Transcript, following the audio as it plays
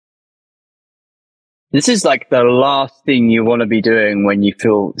This is like the last thing you want to be doing when you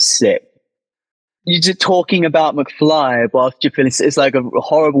feel sick. You're just talking about McFly whilst you're feeling sick. It's like a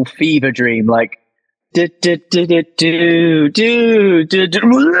horrible fever dream. Like, do.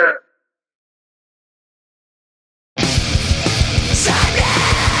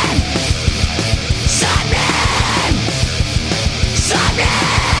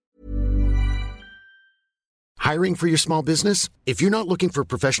 Hiring for your small business? If you're not looking for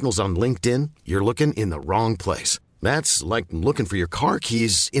professionals on LinkedIn, you're looking in the wrong place. That's like looking for your car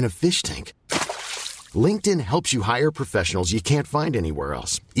keys in a fish tank. LinkedIn helps you hire professionals you can't find anywhere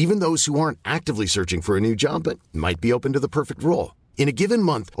else, even those who aren't actively searching for a new job but might be open to the perfect role. In a given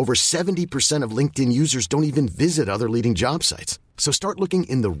month, over 70% of LinkedIn users don't even visit other leading job sites. So start looking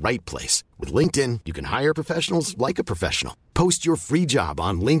in the right place. With LinkedIn, you can hire professionals like a professional. Post your free job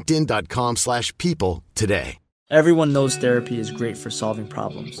on linkedin.com/people today. Everyone knows therapy is great for solving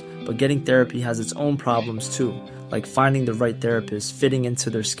problems, but getting therapy has its own problems too, like finding the right therapist, fitting into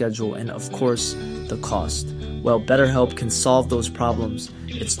their schedule, and of course, the cost. Well, BetterHelp can solve those problems.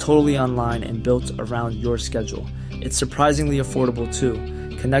 It's totally online and built around your schedule. It's surprisingly affordable too.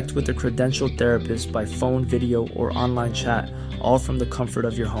 Connect with a credentialed therapist by phone, video, or online chat, all from the comfort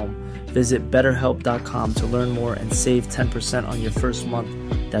of your home. Visit BetterHelp.com to learn more and save 10% on your first month.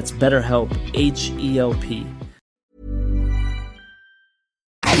 That's BetterHelp, H-E-L-P.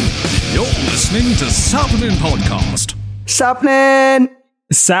 You're listening to Sapnin Podcast. Sapnin!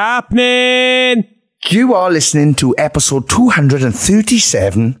 You are listening to episode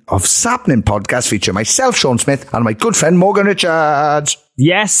 237 of Sapnin Podcast, featuring myself, Sean Smith, and my good friend Morgan Richards.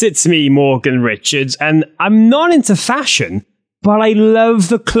 Yes, it's me, Morgan Richards, and I'm not into fashion, but I love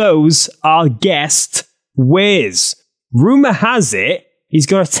the clothes our guest wears. Rumour has it he's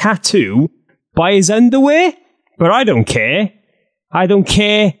got a tattoo by his underwear, but I don't care. I don't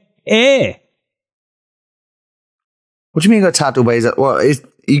care. What do you mean he got tattooed by his...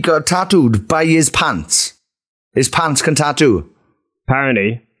 He got tattooed by his pants. His pants can tattoo.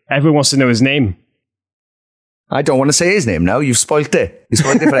 Apparently. Everyone wants to know his name. I don't want to say his name now. You've spoilt it. You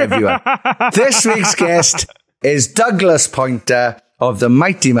spoilt it for everyone. This week's guest is Douglas Poynter of the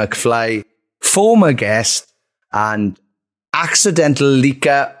Mighty McFly, former guest and accidental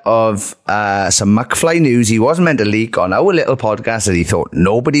leaker of some McFly news he wasn't meant to leak on our little podcast that he thought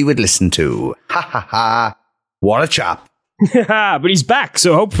nobody would listen to. Ha ha ha. What a chap. But he's back,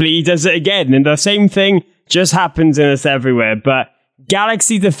 so hopefully he does it again. And the same thing just happens in us everywhere. But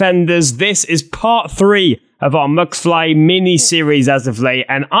Galaxy Defenders, this is part 3 of our McFly mini-series as of late.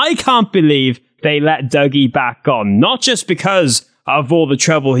 And I can't believe they let Dougie back on. Not just because of all the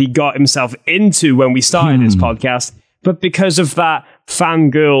trouble he got himself into when we started this podcast, but because of that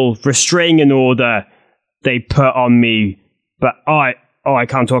fangirl restraining order they put on me. But I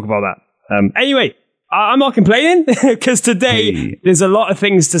can't talk about that. Anyway, I'm not complaining, because today there's a lot of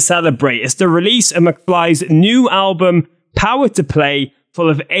things to celebrate. It's the release of McFly's new album, Power to Play, full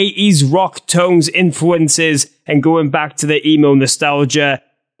of 80s rock tones, influences, and going back to the emo nostalgia,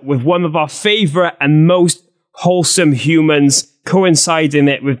 with one of our favourite and most wholesome humans coinciding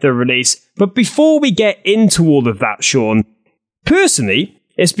it with the release. But before we get into all of that, Sean, personally,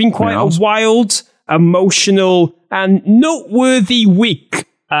 it's been quite a wild, emotional, and noteworthy week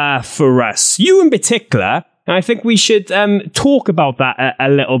for us. You in particular, and I think we should talk about that a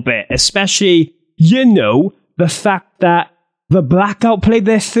little bit, especially, the fact that the Blackout played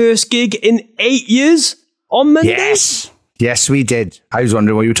their first gig in 8 years on Monday. Yes, we did. I was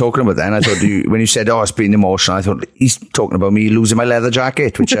wondering what you were talking about then. I thought when you said, it's been emotional, I thought he's talking about me losing my leather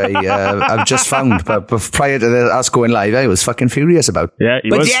jacket, which I've just found. But prior to us going live, I was fucking furious about. Yeah,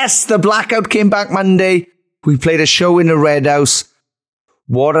 but yes, the Blackout came back Monday. We played a show in the Red House.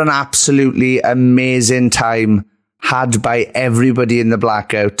 What an absolutely amazing time had by everybody in the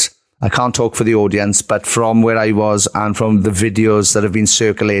Blackout. I can't talk for the audience, but from where I was and from the videos that have been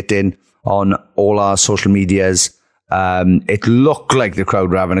circulating on all our social medias, it looked like the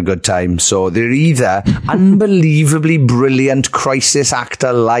crowd were having a good time. So they're either unbelievably brilliant crisis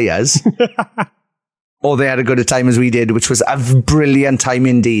actor liars, or they had a good a time as we did, which was a brilliant time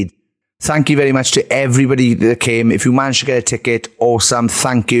indeed. Thank you very much to everybody that came. If you managed to get a ticket, awesome.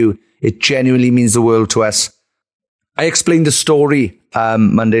 Thank you. It genuinely means the world to us. I explained the story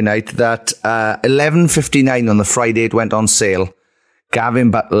Monday night that 11:59 on the Friday it went on sale. Gavin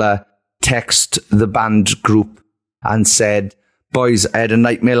Butler texted the band group and said, boys, I had a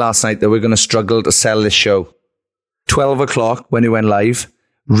nightmare last night that we're going to struggle to sell this show. 12 o'clock when it went live,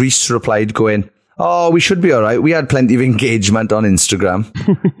 Reese replied going, we should be all right. We had plenty of engagement on Instagram.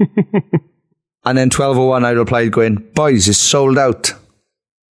 And then 12:01 I replied going, boys, it's sold out.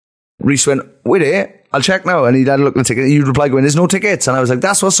 Reese went, wait it. I'll check now. And he'd had a look at the ticket. You'd reply going, there's no tickets. And I was like,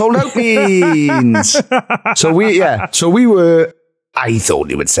 that's what sold out means. So we were, I thought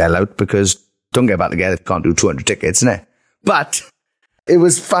he would sell out because don't get back together if you can't do 200 tickets, innit? But it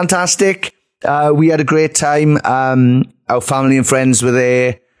was fantastic. We had a great time. Our family and friends were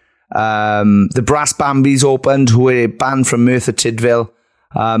there. The Brass Bambies opened, who are a band from Merthyr Tydfil,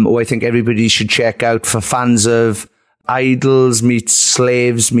 who I think everybody should check out for fans of Idols meets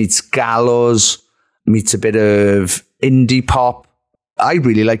Slaves meets Gallows meets a bit of indie pop. I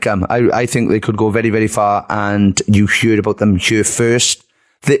really like them. I think they could go very, very far, and you heard about them here first.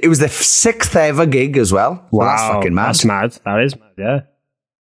 It was the 6th ever gig as well. Wow, that's fucking mad. That's mad. That is mad, yeah.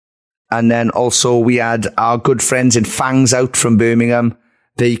 And then also we had our good friends in Fangs Out from Birmingham.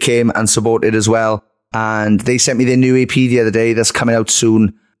 They came and supported as well. And they sent me their new EP the other day that's coming out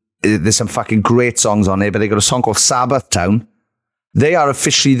soon. There's some fucking great songs on there, but they got a song called Sabbath Town. They are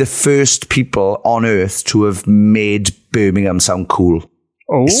officially the first people on earth to have made Birmingham sound cool,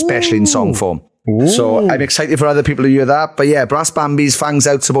 especially in song form. Ooh. So I'm excited for other people to hear that. But yeah, Brass Bambies, Fangs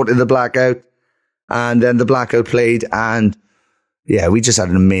Out supported the Blackout, and then the Blackout played, and yeah, we just had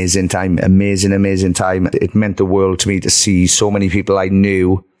an amazing time. Amazing time. It meant the world to me to see so many people I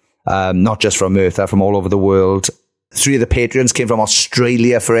knew, not just from Merthyr, from all over the world. 3 of the patrons came from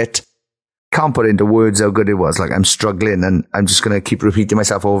Australia for it. Can't put into words how good it was. Like, I'm struggling, and I'm just going to keep repeating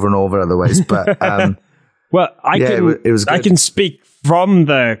myself over and over otherwise. But well, I can speak from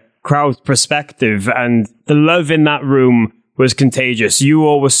the crowd's perspective, and the love in that room was contagious. You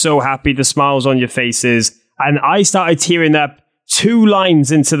all were so happy, the smiles on your faces, and I started tearing up 2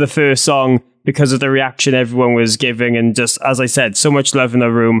 lines into the first song because of the reaction everyone was giving, and just, as I said, so much love in the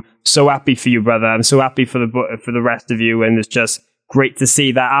room. So happy for you, brother. I'm so happy for the rest of you, and it's just great to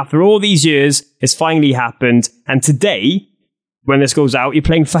see that after all these years, it's finally happened. And today, when this goes out, you're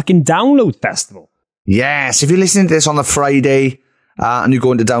playing fucking Download Festival. Yes, if you're listening to this on the Friday and you're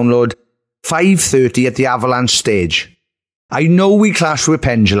going to Download, 5:30 at the Avalanche stage. I know we clashed with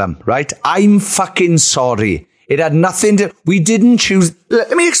Pendulum, right? I'm fucking sorry. It had nothing to... We didn't choose...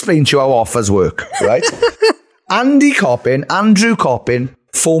 Let me explain to you how offers work, right? Andrew Coppin,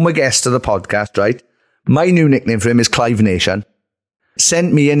 former guest of the podcast, right? My new nickname for him is Clive Nation.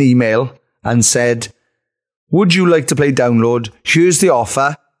 Sent me an email and said, would you like to play Download? Here's the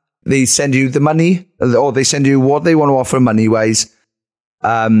offer. They send you the money, or they send you what they want to offer money-wise.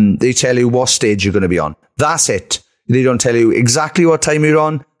 They tell you what stage you're going to be on. That's it. They don't tell you exactly what time you're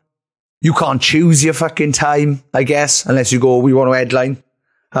on. You can't choose your fucking time, I guess, unless you go, we want to headline.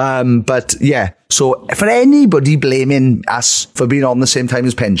 But yeah, so for anybody blaming us for being on the same time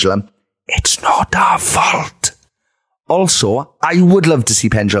as Pendulum, it's not our fault. Also, I would love to see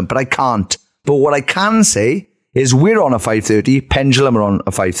Pendulum, but I can't. But what I can say is we're on a 5:30, Pendulum are on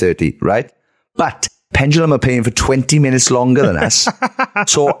a 5:30, right? But Pendulum are paying for 20 minutes longer than us.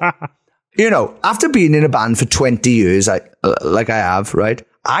 So, you know, after being in a band for 20 years, like I have, right?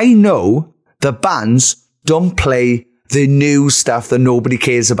 I know the bands don't play the new stuff that nobody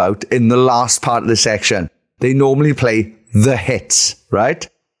cares about in the last part of the section. They normally play the hits, right?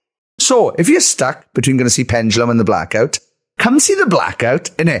 So if you're stuck between going to see Pendulum and the Blackout, come see the Blackout,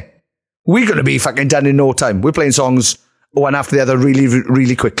 innit? We're going to be fucking done in no time. We're playing songs one after the other really,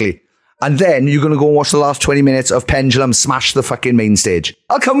 really quickly. And then you're going to go and watch the last 20 minutes of Pendulum smash the fucking main stage.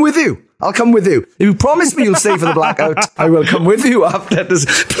 I'll come with you. If you promise me you'll stay for the Blackout, I will come with you after this.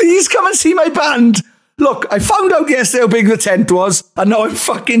 Please come and see my band. Look, I found out yesterday how big the tent was, and now I'm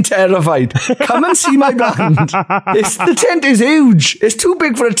fucking terrified. Come and see my band. The tent is huge. It's too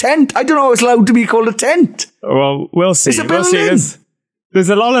big for a tent. I don't know how it's allowed to be called a tent. Well, we'll see. It's a building. There's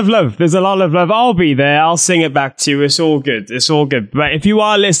a lot of love. I'll be there. I'll sing it back to you. It's all good. But if you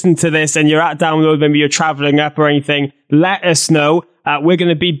are listening to this and you're at Download, maybe you're traveling up or anything, let us know. We're going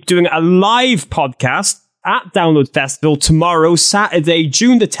to be doing a live podcast at Download Festival tomorrow, Saturday,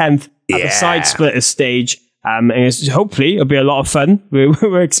 June the 10th, at the Side Splitters stage. And hopefully it'll be a lot of fun.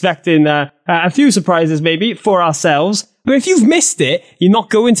 We're expecting a few surprises maybe for ourselves. But if you've missed it, you're not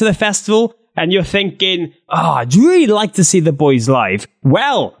going to the festival, and you're thinking, I'd really like to see the boys live.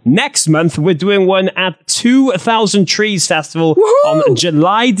 Well, next month, we're doing one at 2000 Trees Festival on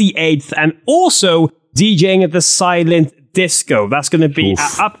July the 8th, and also DJing at the Silent Disco. That's going to be at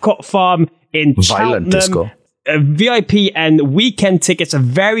Upcott Farm in Violent Cheltenham. Disco. VIP and weekend tickets are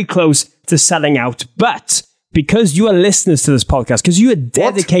very close to selling out, but because you are listeners to this podcast, because you are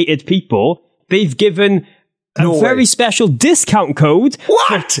dedicated people, they've given a very special discount code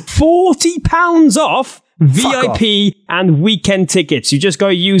for £40 off VIP and weekend tickets. You just got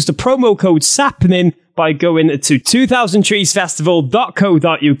to use the promo code SAPPENIN by going to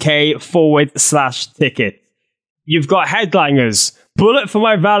 2000treesfestival.co.uk/ticket. You've got headliners: Bullet for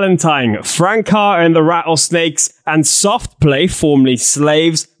My Valentine, Frank Carter and the Rattlesnakes, and Soft Play, formerly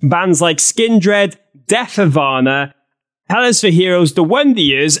Slaves, bands like Skindred, Death Havana, Hell is for Heroes, The Wonder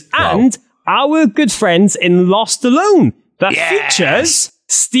Years, and our good friends in Lost Alone. That features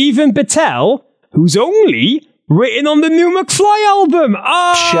Stephen Battelle, who's only written on the new McFly album.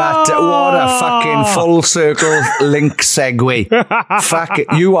 Shut! What a fucking full circle link segue. Fuck it.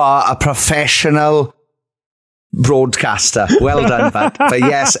 You are a professional broadcaster. Well done, Pat. But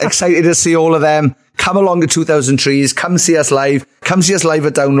yes, excited to see all of them. Come along to 2000 Trees. Come see us live. Come see us live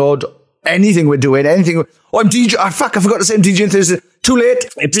at Download. Anything we're doing, anything. Oh, I'm DJ. I forgot to say I'm DJing Thursday. Too late.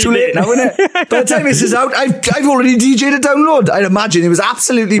 It's too late now, isn't it? By the time this is out, I've already DJ'd a Download. I'd imagine it was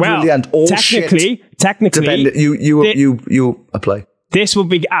absolutely brilliant. Oh, technically, you apply. This will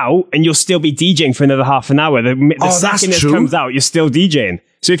be out, and you'll still be DJing for another half an hour. The second this comes out, you're still DJing.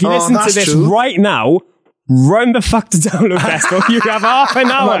 So if you listen to this right now, run the fuck to Download Festival. You have half an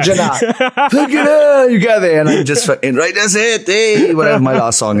hour. Imagine that. Look at her. You get there, and I'm just fucking right. That's it. Hey, whatever my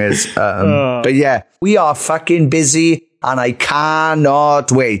last song is. But yeah, we are fucking busy, and I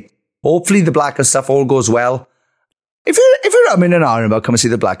cannot wait. Hopefully, the Blackout stuff all goes well. If you're in an hour about, come and see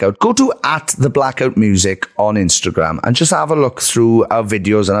the Blackout. Go to @theblackoutmusic on Instagram and just have a look through our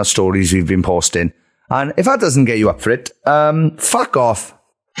videos and our stories we've been posting. And if that doesn't get you up for it, fuck off.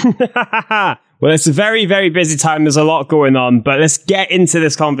 Well, it's a very, very busy time. There's a lot going on, but let's get into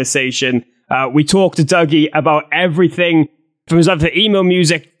this conversation. We talked to Dougie about everything from his love for emo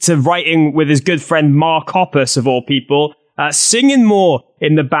music to writing with his good friend Mark Hoppus, of all people, singing more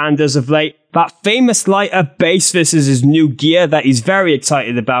in the band as of late, that famous lighter bass versus his new gear that he's very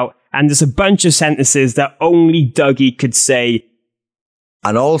excited about, and there's a bunch of sentences that only Dougie could say.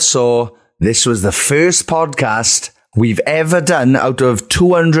 And also, this was the first podcast we've ever done out of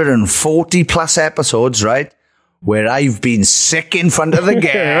 240 plus episodes, right? Where I've been sick in front of the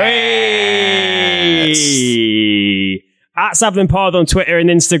guests. @SlaplinPod on Twitter and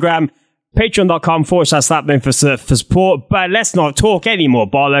Instagram. Patreon.com/Slaplin for support. But let's not talk any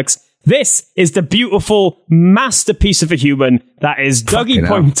more bollocks. This is the beautiful masterpiece of a human that is Dougie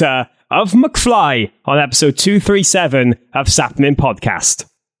Poynter of McFly on episode 237 of Slaplin Podcast.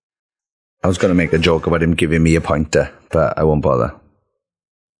 I was going to make a joke about him giving me a pointer, but I won't bother.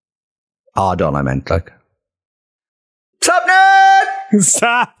 Hard on, I meant, like. Sapnin!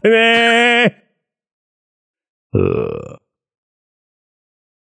 Sapnin!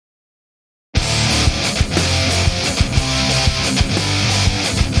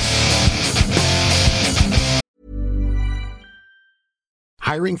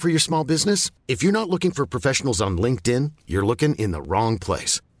 Hiring for your small business? If you're not looking for professionals on LinkedIn, you're looking in the wrong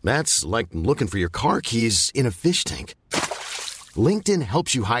place. That's like looking for your car keys in a fish tank. LinkedIn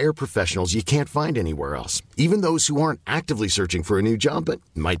helps you hire professionals you can't find anywhere else, even those who aren't actively searching for a new job but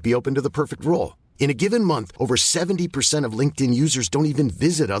might be open to the perfect role. In a given month, over 70% of LinkedIn users don't even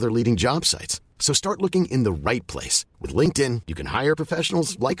visit other leading job sites. So start looking in the right place. With LinkedIn, you can hire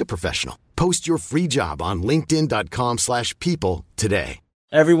professionals like a professional. Post your free job on linkedin.com/people today.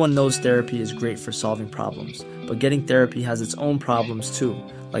 Everyone knows therapy is great for solving problems, but getting therapy has its own problems too,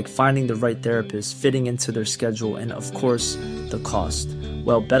 like finding the right therapist, fitting into their schedule, and of course, the cost.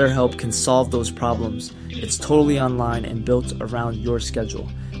 Well, BetterHelp can solve those problems. It's totally online and built around your schedule.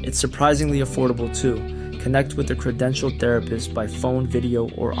 It's surprisingly affordable too. Connect with a credentialed therapist by phone, video,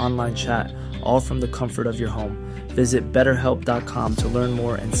 or online chat, all from the comfort of your home. Visit BetterHelp.com to learn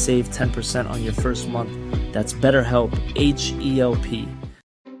more and save 10% on your first month. That's BetterHelp, H-E-L-P.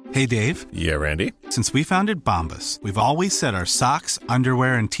 Hey, Dave. Yeah, Randy? Since we founded Bombas, we've always said our socks,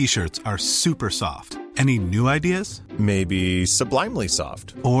 underwear, and T-shirts are super soft. Any new ideas? Maybe sublimely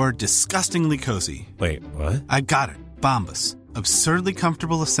soft. Or disgustingly cozy. Wait, what? I got it. Bombas. Absurdly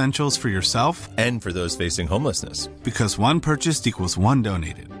comfortable essentials for yourself and for those facing homelessness. Because one purchased equals one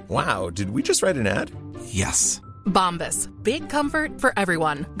donated. Wow, did we just write an ad? Yes. Bombas. Big comfort for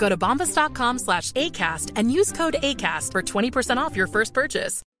everyone. Go to bombas.com/ACAST and use code ACAST for 20% off your first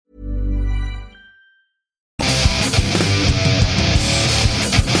purchase.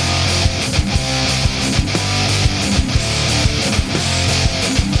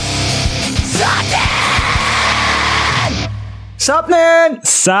 Sapnin!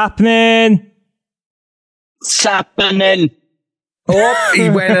 Oh,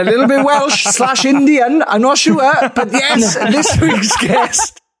 he went a little bit Welsh/Indian. I'm not sure, but yes, this week's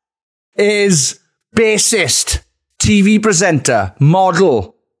guest is bassist, TV presenter,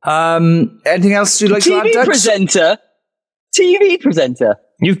 model. Anything else you'd like to add? TV presenter.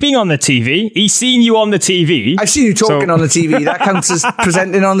 You've been on the TV. He's seen you on the TV. I've seen you talking on the TV. That counts as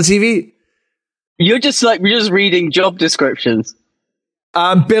presenting on the TV. You're just reading job descriptions.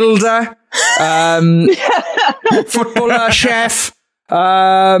 Builder, footballer, chef,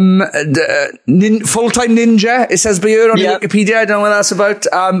 full-time ninja. It says by here on Wikipedia. I don't know what that's about.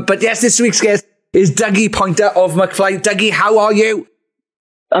 But yes, this week's guest is Dougie Poynter of McFly. Dougie, how are you?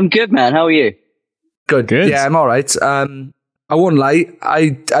 I'm good, man. How are you? Good. Yeah, I'm all right. I won't lie.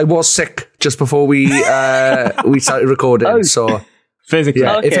 I was sick just before we started recording. So physically,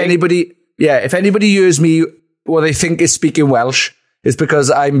 yeah, okay. If anybody hears me what they think is speaking Welsh, it's because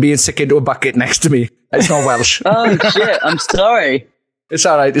I'm being sick into a bucket next to me. It's not Welsh. Oh shit! I'm sorry. It's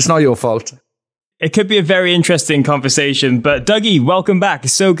all right. It's not your fault. It could be a very interesting conversation. But Dougie, welcome back.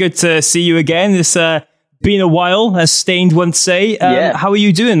 It's so good to see you again. It's been a while, as Stained once say. How are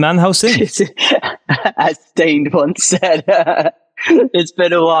you doing, man? How's things? As Stained once said, it's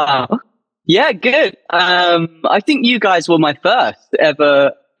been a while. Yeah, good. I think you guys were my first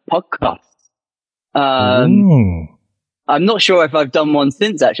ever podcast. I'm not sure if I've done one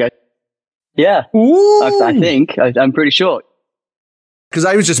since, actually. Yeah, I think. I'm pretty sure. Because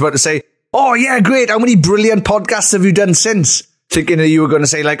I was just about to say, oh yeah, great. How many brilliant podcasts have you done since? Thinking that you were going to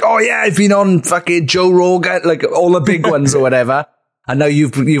say like, oh yeah, I've been on fucking Joe Rogan, like all the big ones or whatever. And now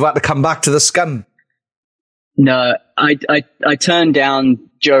you've had to come back to the scum. No, I turned down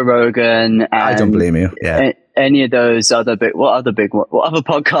Joe Rogan. And I don't blame you. Yeah. Any of those other what other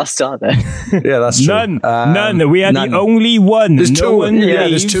podcasts are there? Yeah, that's true. None. We are the only one. There's two.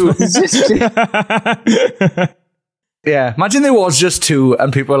 There's two. Yeah, imagine there was just two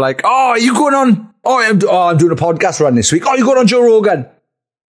and people are like, oh, are you going on? I'm doing a podcast run this week. Oh, you going on Joe Rogan?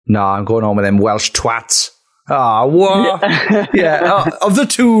 No, I'm going on with them Welsh twats. What? Yeah, of the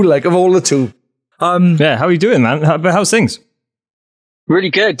two, like of all the two. Yeah, how are you doing, man? How's things?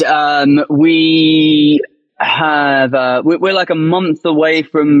 Really good. We have we're like a month away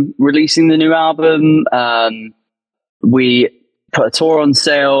from releasing the new album. We put a tour on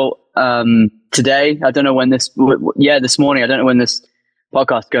sale today. I don't know when this morning. I don't know when this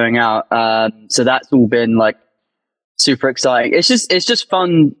podcast going out. So that's all been like super exciting. It's just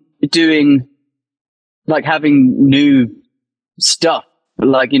fun doing, like, having new stuff,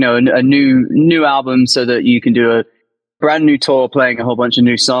 like, you know, a new album, so that you can do a brand new tour playing a whole bunch of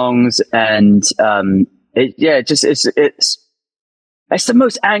new songs. And it's the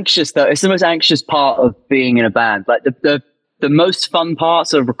most anxious, though. It's the most anxious part of being in a band. Like the most fun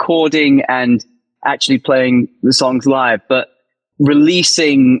parts are recording and actually playing the songs live, but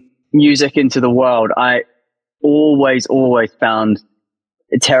releasing music into the world, I always found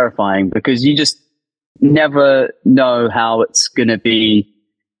it terrifying, because you just never know how it's going to be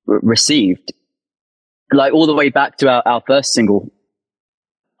received. Like, all the way back to our first single,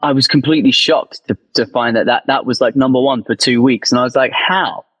 I was completely shocked to find that was like number one for 2 weeks. And I was like,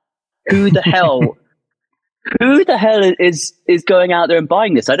 how? Who the hell is going out there and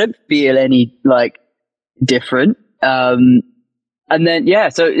buying this? I don't feel any like different. And then,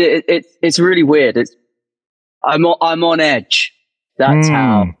 so it's really weird. I'm on edge. That's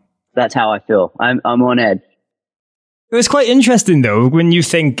how I feel. I'm on edge. It was quite interesting, though, when you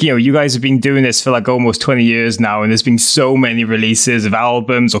think, you know, you guys have been doing this for like almost 20 years now, and there's been so many releases of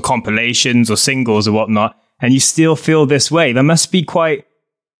albums or compilations or singles or whatnot, and you still feel this way. That must be quite,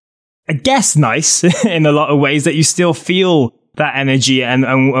 I guess, nice in a lot of ways, that you still feel that energy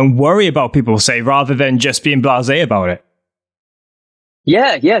and worry about people say, rather than just being blasé about it.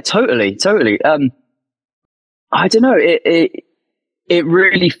 Yeah, totally. I don't know. It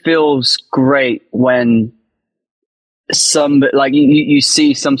really feels great when you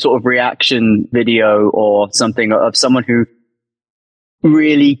see some sort of reaction video or something of someone who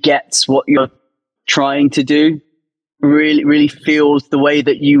really gets what you're trying to do, really feels the way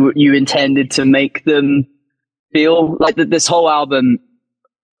that you intended to make them feel. Like this whole album,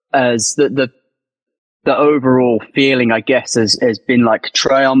 as the overall feeling, I guess, has been like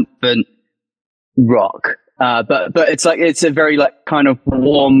triumphant rock. But it's like, it's a very like kind of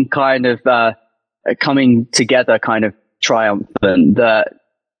warm kind of coming together kind of triumphant, that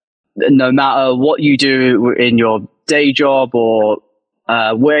no matter what you do in your day job or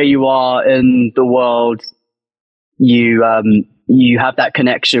where you are in the world, you have that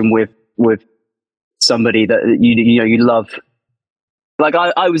connection with somebody that you love. Like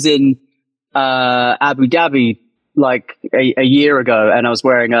I was in Abu Dhabi like a year ago, and I was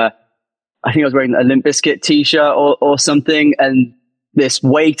wearing I think I was wearing a Limp Bizkit t-shirt or something, and this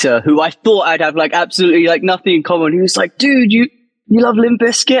waiter, who I thought I'd have like absolutely like nothing in common, he was like, dude, you love Limp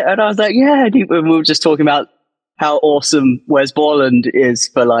Bizkit? And I was like, yeah. And we were just talking about how awesome Wes Borland is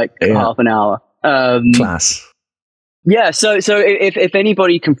for like half an hour. Class. Yeah, so if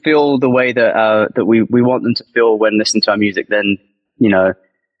anybody can feel the way that we want them to feel when listening to our music, then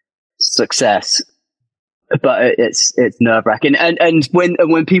success. But it's nerve wracking, and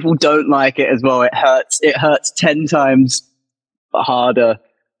when people don't like it as well, it hurts 10 times harder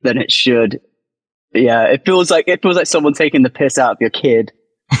than it should. Yeah, it feels like someone taking the piss out of your kid.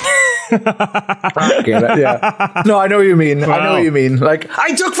 Yeah. No, I know what you mean. Wow. I know what you mean. Like,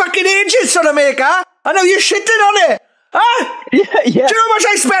 I took fucking ages to make her. I know you're shitting on it. Huh? Yeah. Do you know how much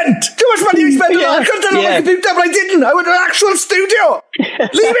I spent? Too much money I spent on it. I could have done it on my computer, but I didn't. I went to an actual studio. Leave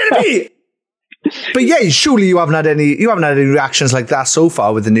it to me. But yeah, surely you haven't had any reactions like that so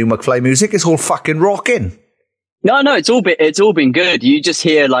far with the new McFly music. It's all fucking rocking. No, it's all been good. You just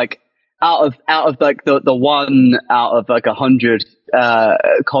hear like out of like the one out of like 100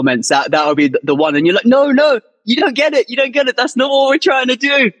 comments that would be the one, and you're like, no, you don't get it. That's not what we're trying to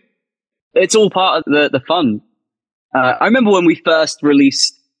do. It's all part of the fun. I remember when we first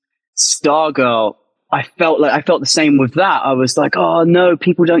released Stargirl, I felt the same with that. I was like, oh no,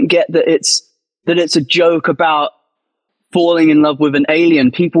 people don't get that it's a joke about falling in love with an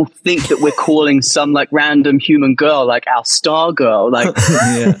alien. People think that we're calling some like random human girl like our Stargirl, like,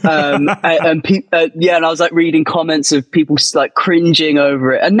 and I was like reading comments of people like cringing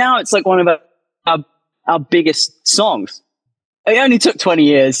over it, and now it's like one of our biggest songs. It only took 20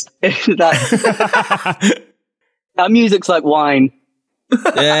 years. Our music's like wine.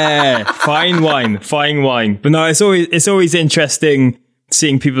 Yeah, fine wine. But no, it's always interesting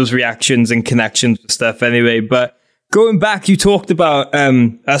seeing people's reactions and connections and stuff anyway. But going back, you talked about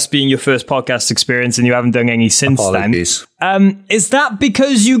us being your first podcast experience and you haven't done any since Apologies. then. Is that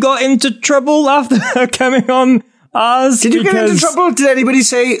because you got into trouble after coming on ours? Did you get into trouble? Did anybody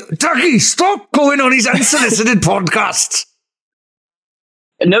say, Dougie, stop going on his unsolicited podcasts?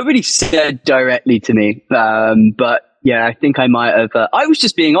 Nobody said directly to me, but yeah, I think I might have. I was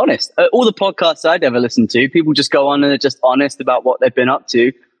just being honest. All the podcasts I'd ever listened to, people just go on and are just honest about what they've been up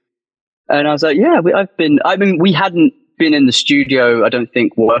to. And I was like, yeah, we hadn't been in the studio, I don't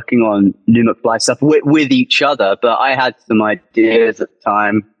think, working on new McFly stuff with each other, but I had some ideas at the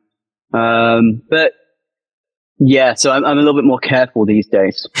time. But yeah, so I'm a little bit more careful these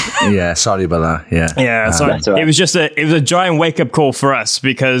days. Yeah, sorry about that. Yeah, sorry. Right. It was a giant wake up call for us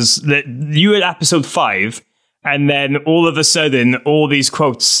because you had episode 5, and then all of a sudden, all these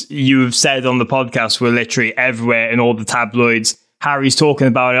quotes you've said on the podcast were literally everywhere in all the tabloids. Harry's talking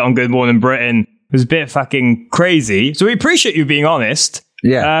about it on Good Morning Britain. It was a bit fucking crazy. So we appreciate you being honest.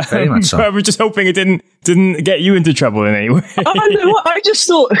 Yeah, very much so. But we're just hoping it didn't get you into trouble in any way. I just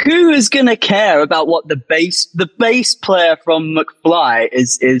thought, who is going to care about what the bass player from McFly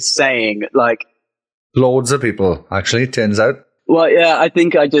is saying? Like, loads of people, actually, it turns out. Well, yeah, I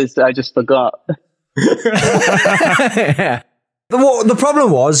think I just forgot. Yeah. The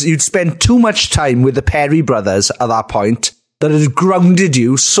problem was you'd spent too much time with the Perry brothers at that point that had grounded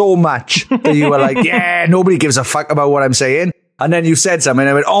you so much that you were like, yeah, nobody gives a fuck about what I'm saying. And then you said something, and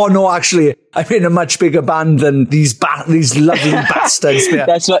I went, oh no, actually, I'm in a much bigger band than these lovely bastards. Yeah.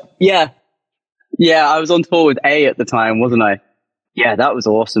 That's what, yeah. Yeah, I was on tour with A at the time, wasn't I? Yeah, that was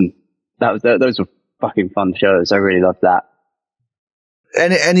awesome. Those were fucking fun shows. I really loved that.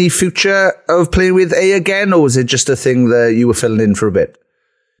 Any future of playing with A again, or was it just a thing that you were filling in for a bit?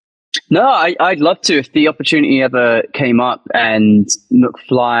 No, I'd love to. If the opportunity ever came up and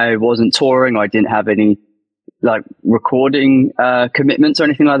McFly wasn't touring, or I didn't have any like recording commitments or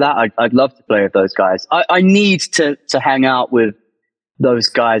anything like that, I'd love to play with those guys. I need to hang out with those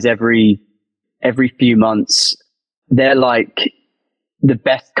guys every few months. They're like the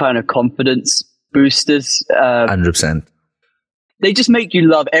best kind of confidence boosters. 100%. They just make you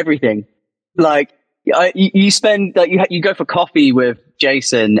love everything. Like you spend like you go for coffee with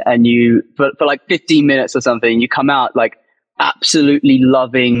Jason, and you for like 15 minutes or something, you come out like absolutely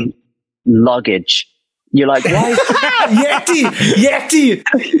loving luggage. You're like, why? Yeti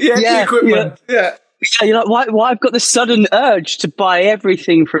equipment. Yeah. You're like, why I've got this sudden urge to buy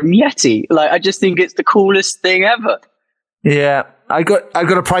everything from Yeti. Like, I just think it's the coolest thing ever. Yeah. I got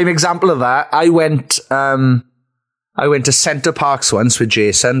a prime example of that. I went to Center Parks once with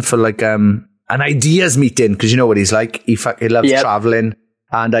Jason for like an ideas meeting, because you know what he's like. He fucking loves traveling,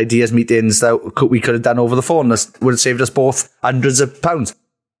 and ideas meetings that we could have done over the phone that would have saved us both hundreds of pounds.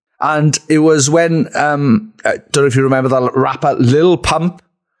 And it was when, I don't know if you remember that rapper Lil Pump,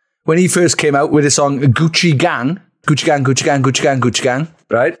 when he first came out with his song Gucci Gang,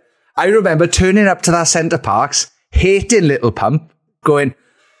 right? I remember turning up to that Center Parks, hating Lil Pump, going,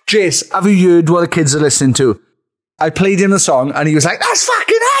 Jace, have you heard what the kids are listening to? I played him the song and he was like, that's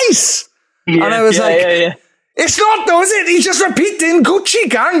fucking nice. Yeah, and I was it's not though, is it? He's just repeating Gucci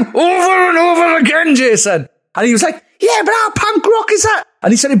Gang over and over again, Jason. And he was like, yeah, but how punk rock is that?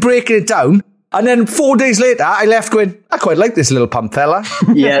 And he started breaking it down. And then 4 days later, I left going, I quite like this little pump fella.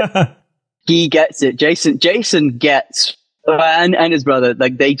 Yeah. He gets it. Jason gets, and his brother,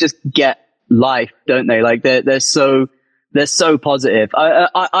 like, they just get life, don't they? Like, they're so positive.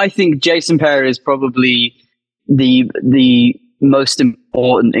 I think Jason Perry is probably the most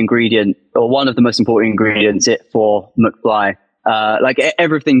important ingredient, or one of the most important ingredients for McFly. Like,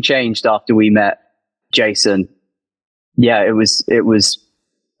 everything changed after we met Jason. Yeah, it was.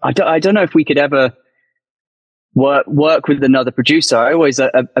 I don't know if we could ever work with another producer. I always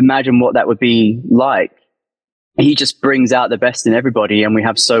imagine what that would be like. He just brings out the best in everybody, and we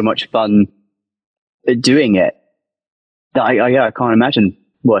have so much fun doing it. I can't imagine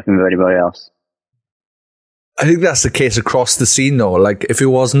working with anybody else. I think that's the case across the scene, though. Like, if it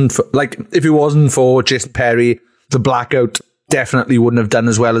wasn't for Jason Perry, the Blackout definitely wouldn't have done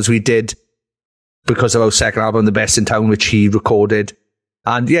as well as we did because of our second album, The Best in Town, which he recorded.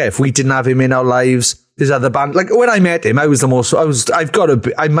 And yeah, if we didn't have him in our lives, his other band, like when I met him, I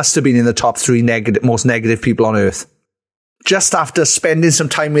must have been in the top 3 most negative people on earth. Just after spending some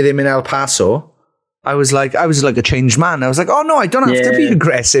time with him in El Paso, I was like a changed man. I was like, oh no, I don't have to be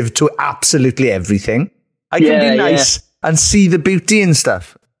aggressive to absolutely everything. I can be nice and see the beauty and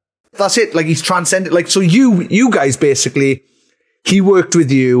stuff. That's it. Like, he's transcended. Like, so you guys basically, he worked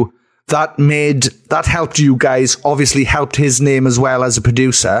with you. That helped you guys, obviously helped his name as well as a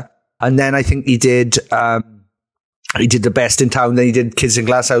producer. And then I think he did The Best in Town. Then he did Kids in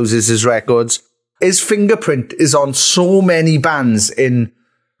Glass Houses, his records. His fingerprint is on so many bands in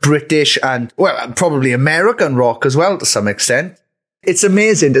British and, well, probably American rock as well to some extent. It's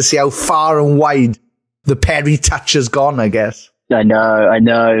amazing to see how far and wide the Perry touch has gone, I guess. I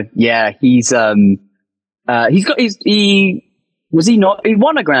know. Yeah, he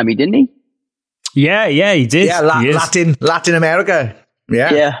won a Grammy, didn't he? Yeah, he did. Yeah, Latin America.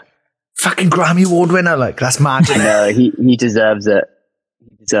 Yeah. Fucking Grammy Award winner, like, that's mad. No, he deserves it.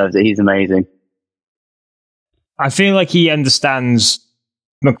 He's amazing. I feel like he understands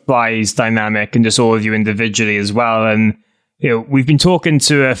McFly's dynamic and just all of you individually as well. And, you know, we've been talking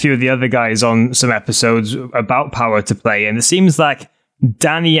to a few of the other guys on some episodes about Power to Play, and it seems like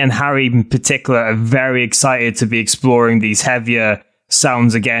Danny and Harry in particular are very excited to be exploring these heavier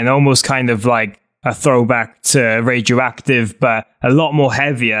sounds again, almost kind of like a throwback to Radioactive, but a lot more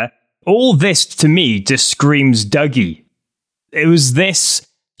heavier. All this, to me, just screams Dougie. It was this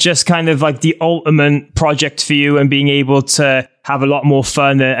just kind of like the ultimate project for you and being able to have a lot more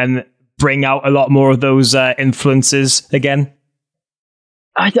fun and bring out a lot more of those influences again?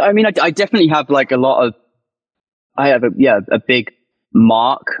 I mean, I definitely have like I have a big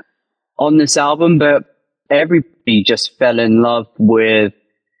mark on this album, but everybody just fell in love with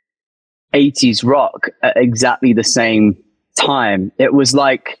 80s rock at exactly the same time. It was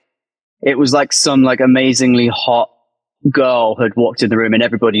like some like amazingly hot girl had walked in the room and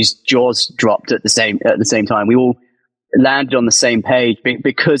everybody's jaws dropped at the same time. We all landed on the same page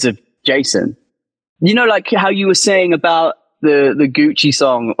because of Jason. You know, like how you were saying about the Gucci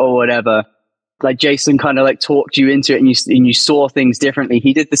song or whatever, like Jason kind of like talked you into it and you saw things differently.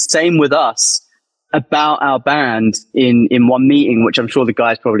 He did the same with us about our band in one meeting, which I'm sure the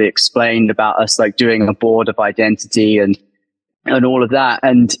guys probably explained about us like doing a board of identity and all of that.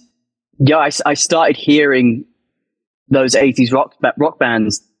 And yeah, I started hearing those 80s rock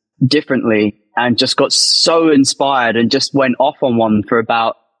bands differently and just got so inspired and just went off on one for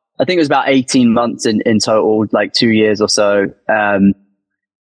about, I think it was about 18 months in total, like 2 years or so. And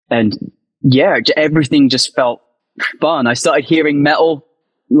yeah, everything just felt fun. I started hearing metal,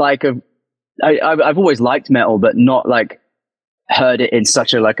 like I've always liked metal, but not like heard it in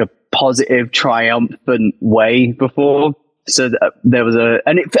such a positive, triumphant way before. So there was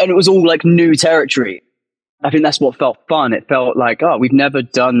and it was all like new territory. I think that's what felt fun. It felt like, oh, we've never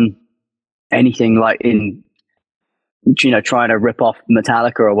done anything like in, you know, trying to rip off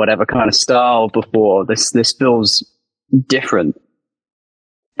Metallica or whatever kind of style before. This feels different.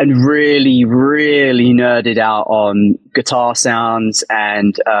 And really, really nerded out on guitar sounds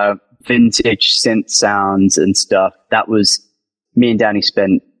and vintage synth sounds and stuff. That was, me and Danny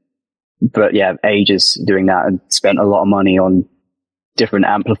spent, ages doing that and spent a lot of money on different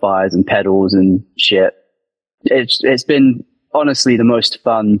amplifiers and pedals and shit. It's been honestly the most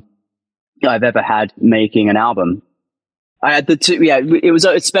fun I've ever had making an album. I had it was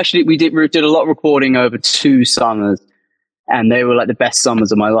especially, we did a lot of recording over 2 summers and they were like the best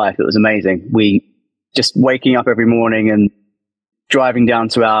summers of my life. It was amazing. We just waking up every morning and driving down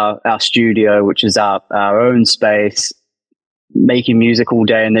to our studio, which is our own space, making music all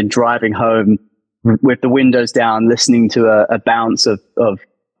day, and then driving home with the windows down, listening to a bounce of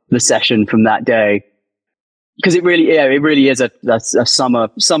the session from that day. Because it really is a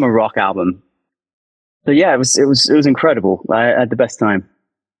summer rock album. So yeah, it was incredible. I had the best time.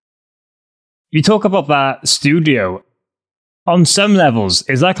 You talk about that studio. On some levels,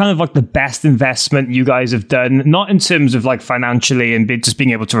 is that kind of like the best investment you guys have done? Not in terms of like financially and just being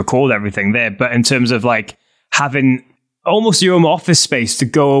able to record everything there, but in terms of like having almost your own office space to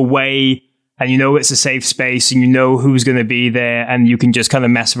go away, and you know it's a safe space and you know who's going to be there, and you can just kind of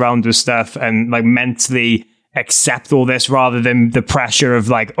mess around with stuff and like mentally accept all this rather than the pressure of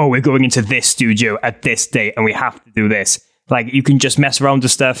like, oh, we're going into this studio at this date and we have to do this. Like you can just mess around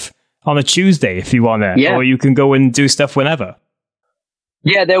with stuff on a Tuesday if you want to, or you can go and do stuff whenever.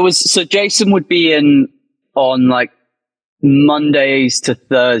 Yeah, so Jason would be in on like Mondays to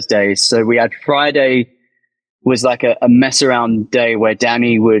Thursdays. So we had Friday was like a mess around day where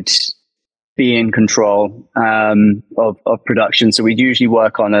Danny would be in control of production. So we'd usually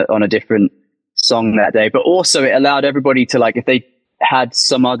work on a different song that day, but also it allowed everybody to, like, if they had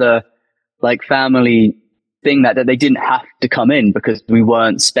some other like family thing that they didn't have to come in, because we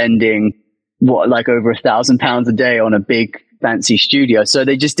weren't spending like over £1,000 a day on a big fancy studio. So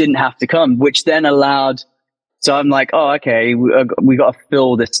they just didn't have to come, which then allowed, so I'm like, oh, okay, we got to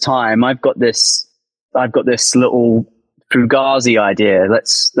fill this time. I've got this little Fugazi idea.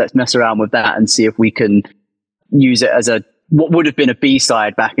 Let's mess around with that and see if we can use it as what would have been a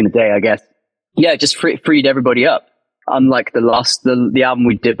B-side back in the day, I guess. Yeah, just freed everybody up. Unlike the album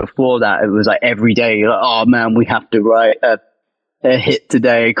we did before that, it was like every day, like, oh man, we have to write a hit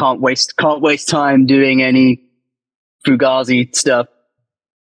today. Can't waste time doing any Fugazi stuff.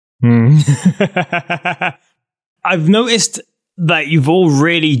 I've noticed that you've all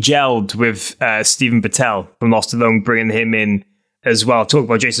really gelled with Stephen Patel from Lost Alone, bringing him in as well. Talk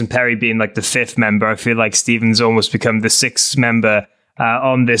about Jason Perry being like the 5th member. I feel like Stephen's almost become the 6th member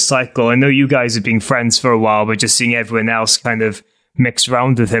on this cycle. I know you guys have been friends for a while, but just seeing everyone else kind of mix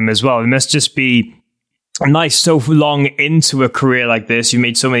around with him as well. It must just be nice so long into a career like this. You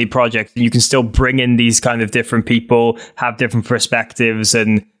made so many projects and you can still bring in these kind of different people, have different perspectives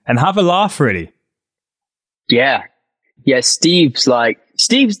and have a laugh, really. Yeah. Steve's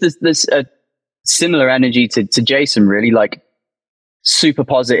this a similar energy to Jason, really, like super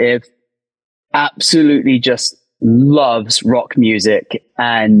positive, absolutely just loves rock music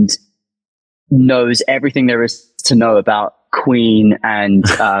and knows everything there is to know about Queen and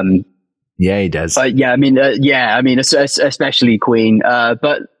yeah, he does. Especially Queen.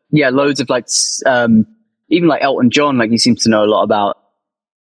 But yeah, loads of like even like Elton John, like he seems to know a lot about,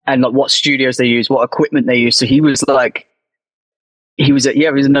 and like what studios they use, what equipment they use. So he was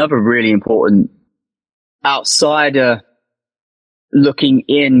another really important outsider looking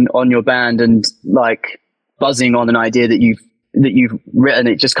in on your band and like buzzing on an idea that you've written.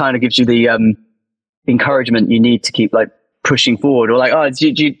 It just kind of gives you the encouragement you need to keep like pushing forward. Or like, oh, do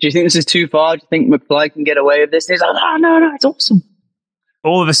you think this is too far? Do you think McFly can get away with this? And he's like, oh, no, it's awesome.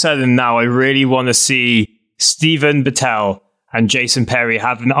 All of a sudden now, I really want to see Stephen Patel and Jason Perry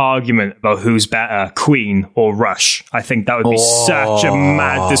have an argument about who's better, Queen or Rush. I think that would be such a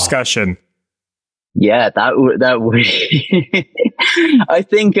mad discussion. Yeah, that would. I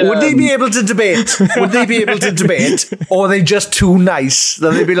think. Would they be able to debate? Or are they just too nice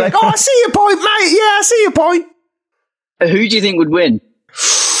that they'd be like, "Oh, I see your point, mate. Yeah, I see your point." Who do you think would win?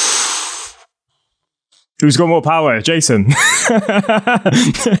 Who's got more power, Jason?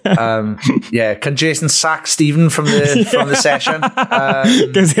 Can Jason sack Stephen from the session?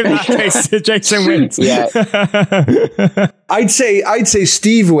 Because in that case, Jason wins. Yeah, I'd say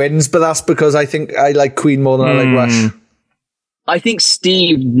Steve wins, but that's because I think I like Queen more than I like Rush. I think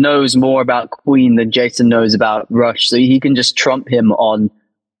Steve knows more about Queen than Jason knows about Rush, so he can just trump him on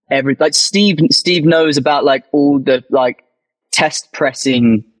every. Like Steve knows about like all the like test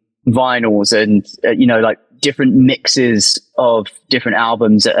pressing vinyls and like different mixes of different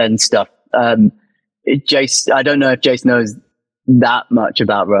albums and stuff. I don't know if Jason knows that much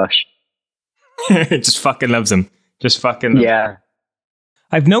about Rush. Just fucking loves him. Yeah.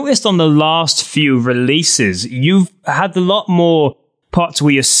 I've noticed on the last few releases, you've had a lot more parts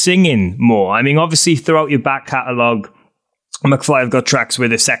where you're singing more. I mean, obviously throughout your back catalogue, McFly have got tracks where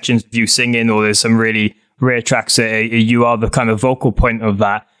there's sections of you singing, or there's some really rare tracks that you are the kind of vocal point of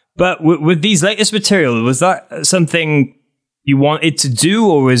that. But with these latest material, was that something you wanted to do,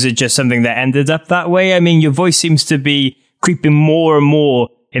 or is it just something that ended up that way? I mean, your voice seems to be creeping more and more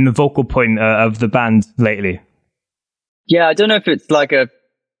in the vocal point of the band lately? Yeah, I don't know if it's like a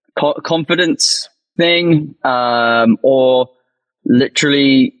confidence thing, or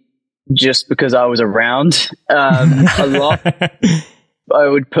literally just because I was around a lot. I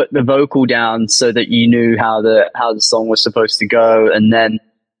would put the vocal down so that you knew how the song was supposed to go, and then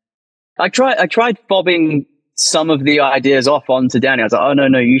I tried fobbing some of the ideas off onto Danny. I was like, "Oh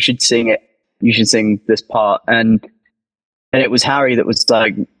no, you should sing it. You should sing this part." And it was Harry that was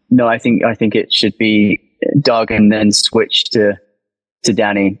like, "No, I think it should be Doug," and then switched to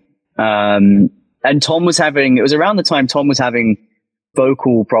Danny. And Tom was having. It was around the time Tom was having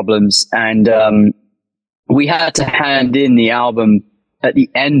vocal problems, and we had to hand in the album at the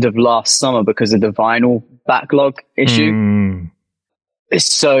end of last summer because of the vinyl backlog issue.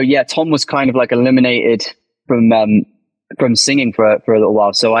 So yeah, Tom was kind of like eliminated from singing for a little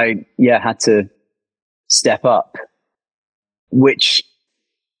while. So I had to step up, which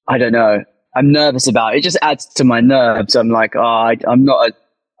I don't know. I'm nervous about. It just adds to my nerves. I'm like, I'm not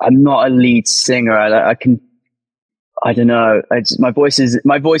a lead singer. I don't know. My voice is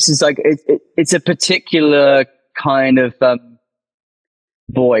like it's a particular kind of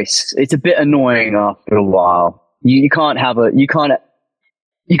voice. It's a bit annoying after a while. You can't have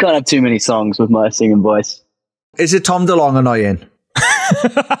too many songs with my singing voice. Is it Tom DeLonge annoying?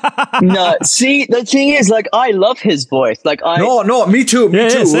 No, see, the thing is, like, I love his voice. Like, No, me too.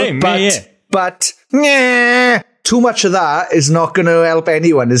 Yeah, same. But too much of that is not going to help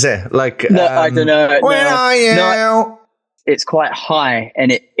anyone, is it? Like, no, I don't know. Where are you? No, it's quite high,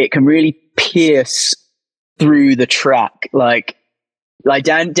 and it can really pierce through the track. Like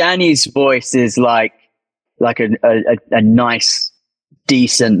Danny's voice is like a nice,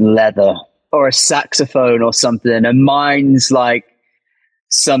 decent leather or a saxophone or something, and mine's like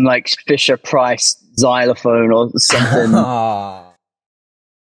some like Fisher-Price xylophone or something.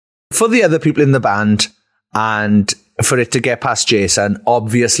 For the other people in the band and for it to get past Jason,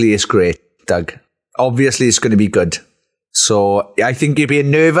 obviously it's great, Doug. Obviously it's going to be good. So I think you're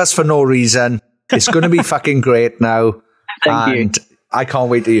being nervous for no reason. It's going to be fucking great now. Thank you. I can't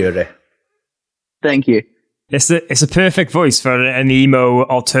wait to hear it. Thank you. It's a perfect voice for an emo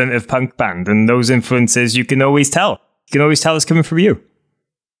alternative punk band, and those influences you can always tell. You can always tell it's coming from you.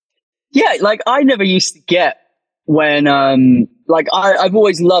 Yeah, like I never used to get when like I've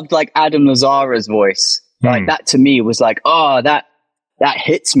always loved like Adam Lazzara's voice. Like that to me was like, oh, that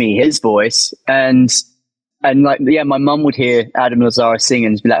hits me, his voice. And like, yeah, my mum would hear Adam Lazzara sing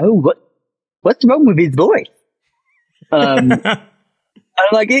and be like, oh, what's wrong with his voice? I'm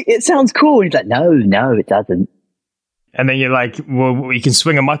like, it sounds cool. He's like, no, it doesn't. And then you're like, well, you can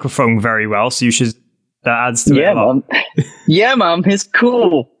swing a microphone very well, so you should. That adds to it a lot. Mom. Yeah, Mum, it's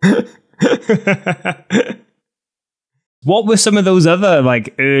cool. What were some of those other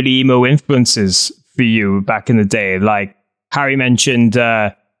like early emo influences for you back in the day? Like Harry mentioned,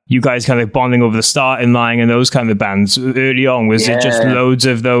 you guys kind of bonding over the Starting Line and those kind of bands early on. Was it just loads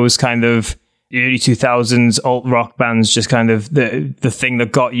of those kind of early 2000s alt rock bands, just kind of the thing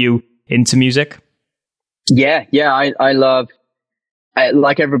that got you into music? Yeah. I love,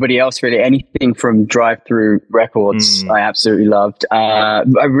 like everybody else, really, anything from Drive-Through Records. I absolutely loved. I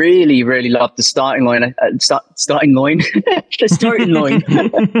really, really loved the Starting Line. Starting Line, the Starting Line.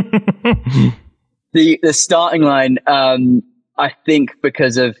 The Starting Line. I think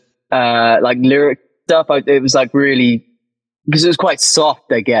because of like lyric stuff, it was like really. Because it was quite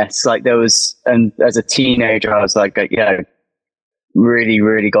soft, I guess. Like there was, and as a teenager, I was like, really,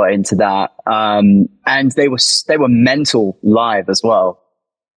 really got into that. And they were mental live as well.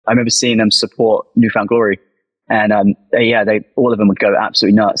 I remember seeing them support Newfound Glory, and they all of them would go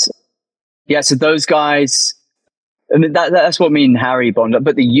absolutely nuts. Yeah, so those guys. I mean, that's what me and Harry bonded.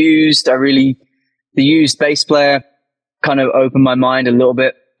 But the Used bass player kind of opened my mind a little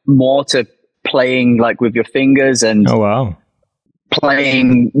bit more to playing like with your fingers and. Oh wow.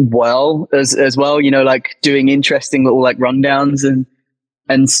 Playing well as well, like doing interesting little like rundowns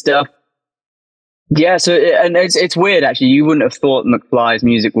and stuff. Yeah, so it's weird actually. You wouldn't have thought McFly's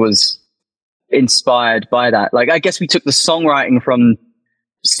music was inspired by that. Like I guess we took the songwriting from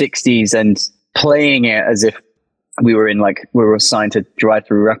 60s and playing it as if we were assigned to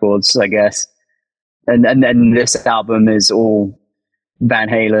Drive-Through Records, I guess. And then this album is all Van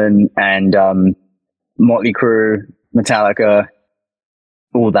Halen and Motley Crue, Metallica,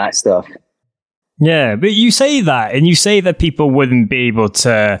 all that stuff. Yeah, but you say that, and you say that people wouldn't be able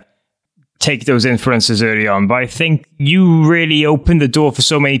to take those influences early on, but I think you really opened the door for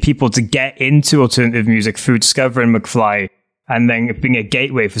so many people to get into alternative music through discovering McFly, and then being a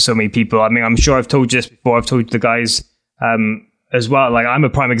gateway for so many people. I mean, I'm sure I've told you this before. I've told the guys as well. Like, I'm a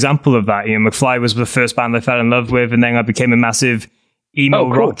prime example of that. You know, McFly was the first band I fell in love with, and then I became a massive emo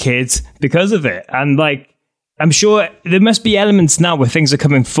rock kid because of it. And like, I'm sure there must be elements now where things are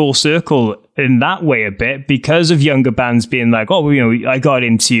coming full circle in that way a bit because of younger bands being like, oh, you know, I got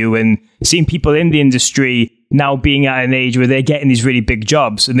into you, and seeing people in the industry now being at an age where they're getting these really big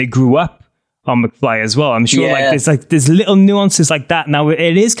jobs and they grew up on McFly as well. I'm sure there's little nuances like that now.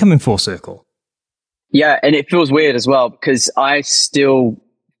 It is coming full circle. Yeah, and it feels weird as well because I still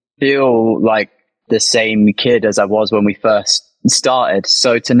feel like the same kid as I was when we first started.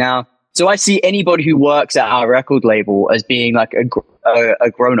 So I see anybody who works at our record label as being like a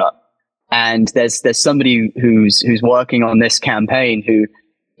grown up, and there's somebody who's working on this campaign who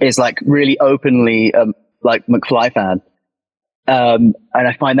is like really openly like McFly fan, and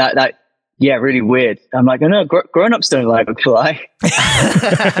I find that really weird. I'm like, I know grown ups don't like McFly.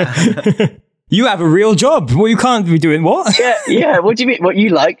 You have a real job. Well, you can't be doing what? Yeah. What do you mean? What you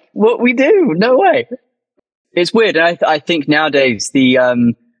like? What we do? No way. It's weird. And I think nowadays the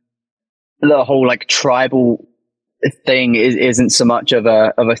whole like tribal thing isn't so much of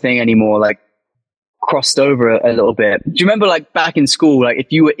a thing anymore. Like crossed over a little bit. Do you remember like back in school? Like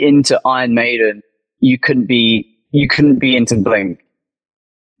if you were into Iron Maiden, you couldn't be into Blink.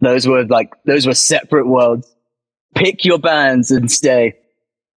 Those were separate worlds. Pick your bands and stay.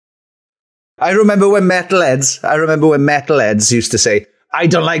 I remember when metalheads used to say, I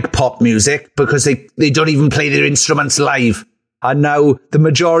don't like pop music because they don't even play their instruments live. And now the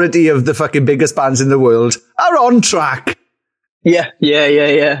majority of the fucking biggest bands in the world are on track. Yeah.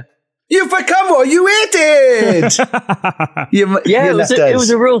 You've become what you hated. It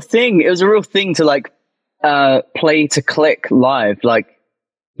was a real thing. It was a real thing to like play to click live. Like,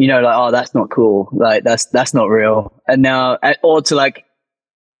 you know, like, oh, that's not cool. Like that's not real. And now, or to like,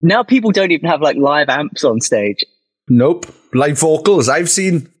 now people don't even have like live amps on stage. Nope. Live vocals. I've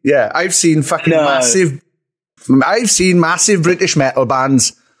seen fucking massive British metal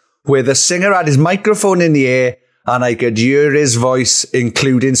bands where the singer had his microphone in the air and I could hear his voice,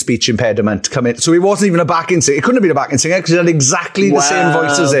 including speech impediment, come in. So he wasn't even a backing singer. It couldn't have been a backing singer because he had exactly the same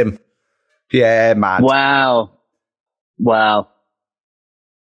voice as him. Yeah, man. Wow.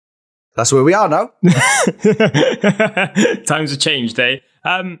 That's where we are now. Times have changed, eh?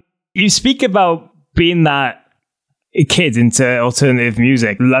 You speak about being that kid into alternative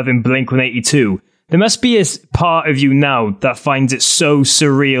music, loving Blink-182. There must be a part of you now that finds it so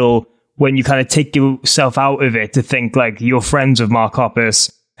surreal when you kind of take yourself out of it to think like you're friends with Mark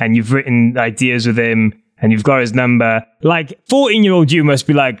Hoppus and you've written ideas with him and you've got his number. Like 14-year-old you must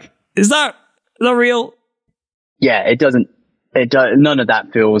be like, is that real? Yeah, it doesn't. None of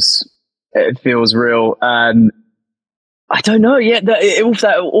that feels real. I don't know. Yeah,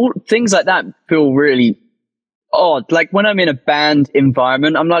 all things like that feel really odd. Like when I'm in a band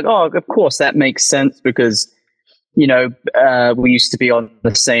environment, I'm like, oh, of course that makes sense because, you know, we used to be on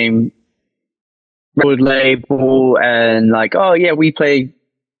the same record label and like, oh yeah, we play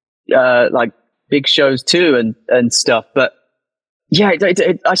like big shows too and stuff. But yeah, I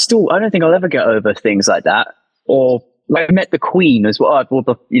don't think I'll ever get over things like that. Or like I met the Queen as well.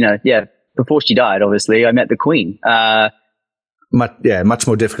 Before she died, obviously, I met the Queen. Much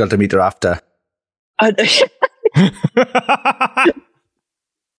more difficult to meet her after.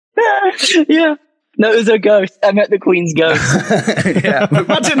 Yeah. No, it was a ghost. I met the Queen's ghost. Yeah.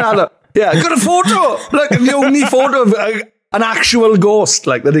 Imagine that. Yeah, got a photo. Like the only photo of an actual ghost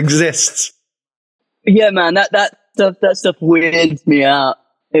like that exists. Yeah, man, that stuff weirds me out.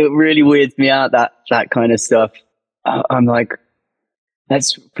 It really weirds me out, that kind of stuff. I'm like, that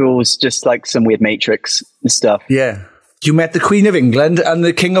feels just like some weird Matrix stuff. Yeah. You met the Queen of England and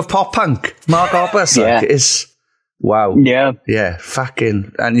the King of Pop Punk, Mark Hoppus. Yeah. Wow. Yeah. Yeah,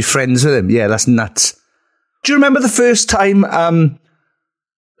 fucking, and you're friends with him. Yeah, that's nuts. Do you remember the first time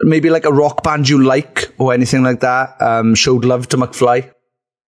maybe like a rock band you like or anything like that showed love to McFly?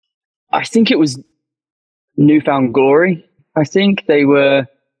 I think it was Newfound Glory. I think they were,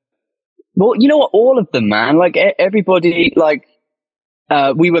 well, you know what, all of them, man. Like everybody, like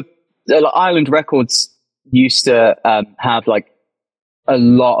we were, Island Records used to have like a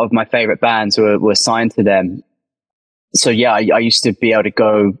lot of my favorite bands were signed to them. So yeah, I used to be able to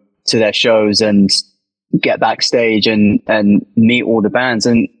go to their shows and get backstage and meet all the bands,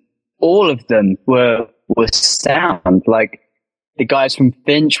 and all of them were sound. Like the guys from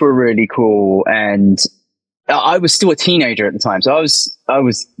Finch were really cool, and I was still a teenager at the time, so I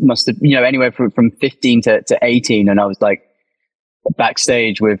must have, you know, anywhere from 15 to 18, and I was like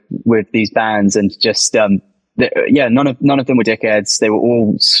backstage with these bands, and just none of them were dickheads. They were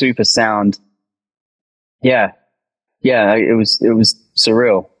all super sound. Yeah. yeah, it was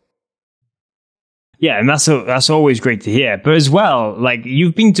surreal. Yeah, and that's always great to hear. But as well, like,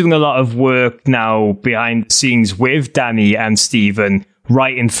 you've been doing a lot of work now behind the scenes with Danny and Steven,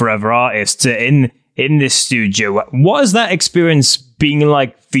 writing for other artists in this studio. What has that experience been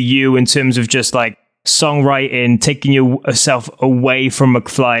like for you in terms of just like songwriting, taking yourself away from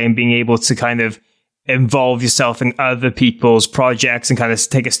McFly and being able to kind of involve yourself in other people's projects and kind of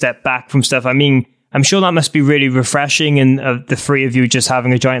take a step back from stuff? I mean, I'm sure that must be really refreshing, and the three of you just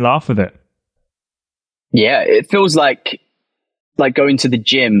having a giant laugh with it. Yeah, it feels like going to the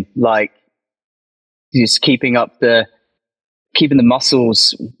gym, like just keeping the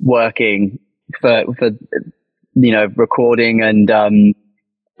muscles working for recording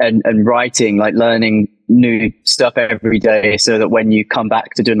and writing, like learning new stuff every day, so that when you come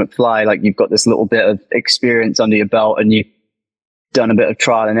back to do McFly, like you've got this little bit of experience under your belt and you've done a bit of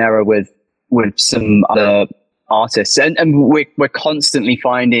trial and error with some other artists, and we're constantly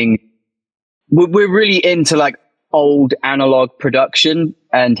finding. We're really into like old analog production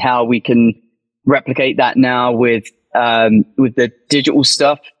and how we can replicate that now with the digital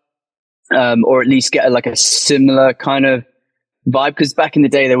stuff, or at least get a similar kind of vibe. Because back in the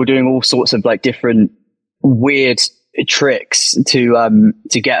day, they were doing all sorts of like different weird tricks to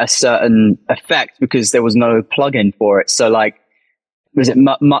get a certain effect because there was no plugin for it. So like, was it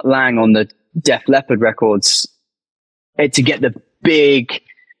Mutt Lang on the Def Leppard records? To get the big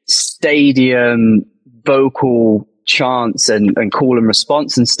stadium vocal chants and call and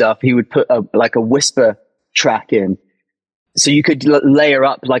response and stuff, he would put a whisper track in, so you could layer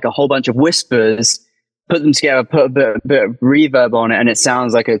up like a whole bunch of whispers, put them together, put a bit of reverb on it, and it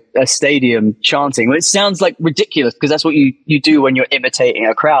sounds like a stadium chanting. Well, it sounds like ridiculous because that's what you do when you're imitating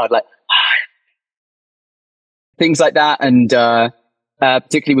a crowd, like things like that. And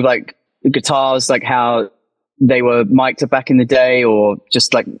particularly with like guitars, like how they were mic'd up back in the day, or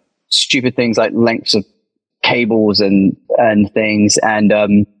just like stupid things like lengths of cables and things.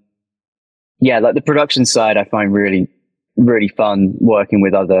 And like the production side, I find really, really fun working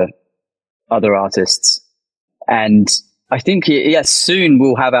with other artists. And I think, soon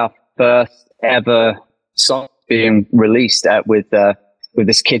we'll have our first ever song being released with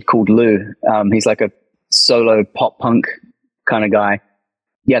this kid called Lou. He's like a solo pop punk kind of guy.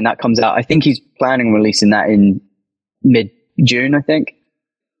 Yeah, and that comes out. I think he's planning on releasing that in mid-June, I think.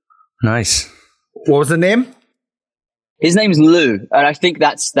 Nice. What was the name? His name's Lou, and I think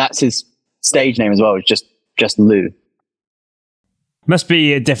that's his stage name as well. It's just Lou. Must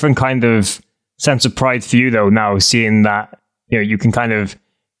be a different kind of sense of pride for you, though, now seeing that you can kind of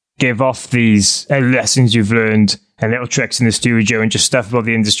give off these lessons you've learned and little tricks in the studio and just stuff about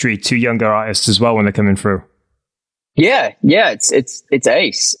the industry to younger artists as well when they're coming through. Yeah, it's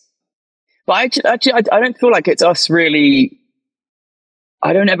ace. But I don't feel like it's us really.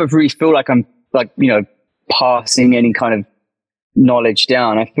 I don't ever really feel like I'm like, passing any kind of knowledge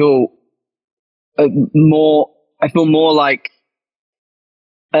down. I feel more like,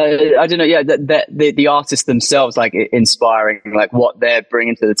 I don't know. Yeah. That the artists themselves, like inspiring, like what they're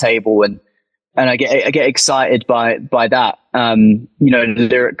bringing to the table. And I get excited by that,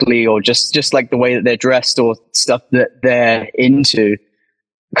 lyrically, or just like the way that they're dressed or stuff that they're into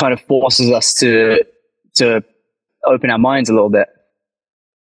kind of forces us to open our minds a little bit.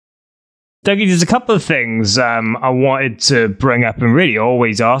 Dougie, there's a couple of things I wanted to bring up and really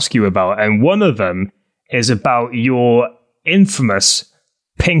always ask you about. And one of them is about your infamous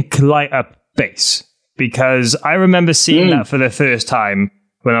pink light up bass, because I remember seeing that for the first time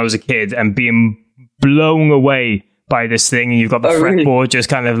when I was a kid and being blown away by this thing, and you've got the fretboard just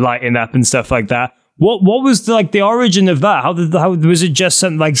kind of lighting up and stuff like that. What was the origin of that? How was it just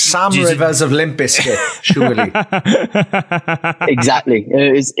something like Sam Rivers of Limp Bizkit, surely? Exactly.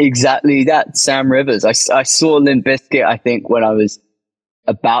 It was exactly that, Sam Rivers. I saw Limp Bizkit, I think, when I was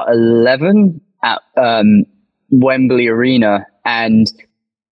about 11 at Wembley Arena, and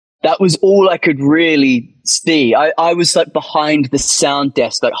that was all I could really see. I was like behind the sound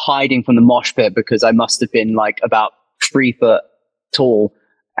desk, like hiding from the mosh pit, because I must have been like about 3 foot tall.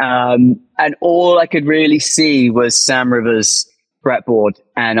 And all I could really see was Sam Rivers' fretboard,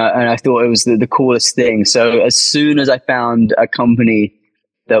 and I thought it was the coolest thing. So as soon as I found a company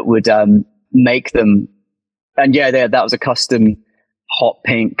that would make them, and that was a custom hot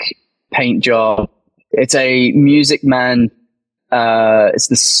pink paint job. It's a Music Man. It's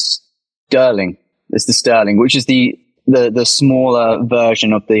the Sterling. It's the Sterling, which is the smaller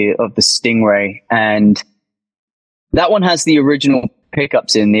version of the Stingray, and that one has the original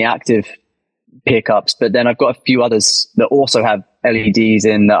pickups in, the active pickups, but then I've got a few others that also have LEDs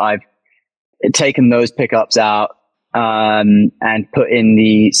in, that I've taken those pickups out and put in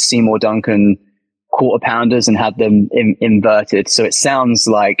the Seymour Duncan quarter pounders and had them inverted. So it sounds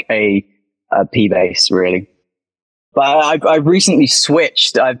like a P bass, really. But I've recently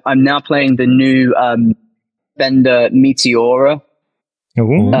switched. I'm now playing the new Fender Meteora,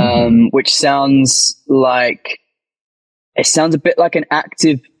 which sounds a bit like an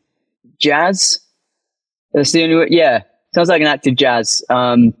active jazz. That's the only way. Yeah, sounds like an active jazz.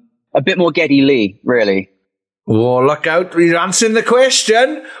 A bit more Geddy Lee, really. Oh, look out. We're answering the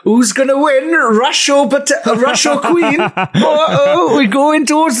question. Who's going to win? Rush or Queen? We're going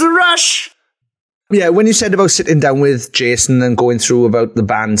towards the Rush. Yeah, when you said about sitting down with Jason and going through about the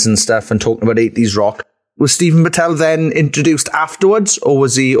bands and stuff and talking about 80s rock, was Stephen Patel then introduced afterwards, or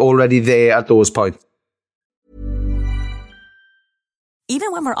was he already there at those points?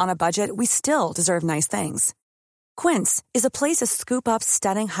 Even when we're on a budget, we still deserve nice things. Quince is a place to scoop up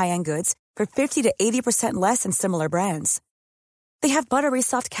stunning high-end goods for 50 to 80% less than similar brands. They have buttery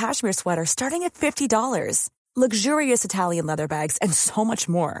soft cashmere sweaters starting at $50, luxurious Italian leather bags, and so much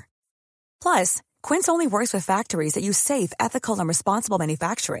more. Plus, Quince only works with factories that use safe, ethical, and responsible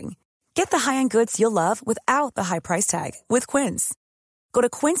manufacturing. Get the high-end goods you'll love without the high price tag with Quince. Go to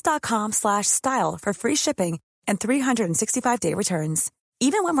quince.com/style for free shipping and 365-day returns.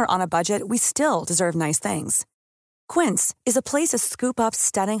 Even when we're on a budget, we still deserve nice things. Quince is a place to scoop up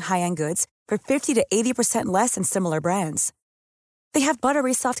stunning high-end goods for 50 to 80% less than similar brands. They have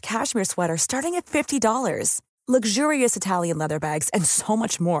buttery soft cashmere sweaters starting at $50, luxurious Italian leather bags, and so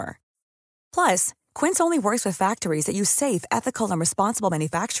much more. Plus, Quince only works with factories that use safe, ethical, and responsible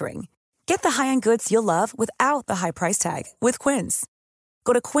manufacturing. Get the high-end goods you'll love without the high price tag with Quince.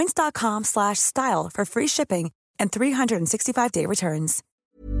 Go to quince.com/style for free shipping and 365-day returns.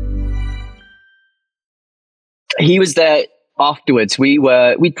 He was there afterwards.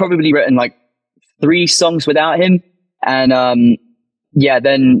 We'd probably written like 3 songs without him. And,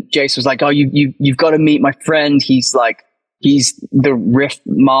 then Jace was like, oh, you've got to meet my friend. He's the riff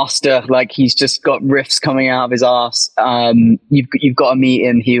master. Like, he's just got riffs coming out of his ass. You've got to meet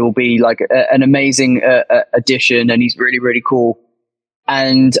him. He'll be like an amazing addition, and he's really, really cool.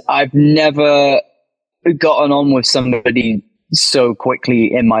 And I've never gotten on with somebody so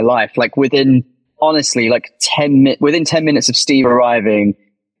quickly in my life. Like within 10 minutes of Steve arriving,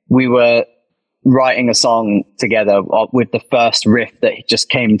 we were writing a song together with the first riff that just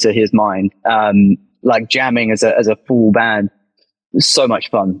came to his mind. Like jamming as a full band. It was so much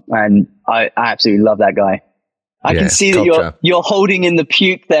fun, and I absolutely love that guy. I can see that you're holding in the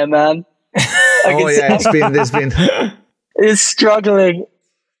puke there, man. It's struggling.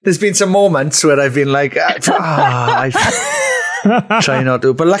 There's been some moments where I've been like, I try not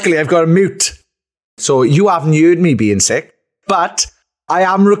to, but luckily I've got a mute, so you haven't heard me being sick. But I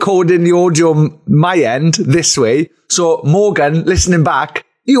am recording the audio my end this way, so Morgan, listening back,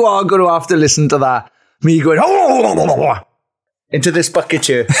 you are going to have to listen to that. Me going, into this bucket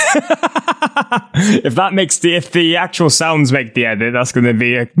here. If the actual sounds make the edit, that's going to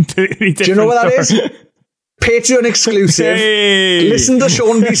be a completely different. Do you know what that is? Patreon exclusive. Hey. Listen to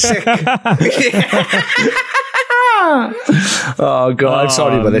Sean be sick. Oh, God. I'm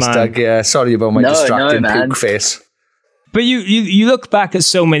sorry about this, Doug. Yeah, sorry about my distracting puke face. But you look back at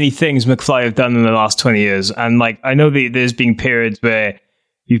so many things McFly have done in the last 20 years, and like I know there's been periods where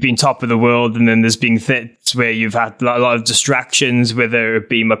you've been top of the world, and then there's been fits where you've had a lot of distractions, whether it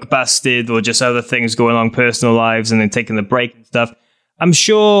be McBusted or just other things going on, personal lives, and then taking the break and stuff. I'm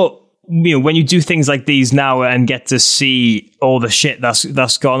sure, when you do things like these now and get to see all the shit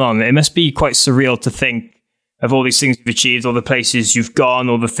that's gone on, it must be quite surreal to think of all these things you've achieved, all the places you've gone,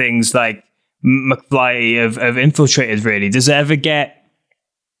 all the things like McFly have infiltrated, really. Does it ever get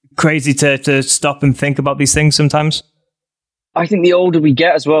crazy to stop and think about these things sometimes? I think the older we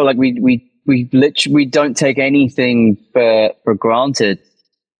get as well, like we don't take anything for granted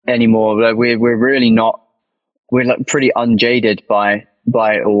anymore. Like we're really not, we're like pretty unjaded by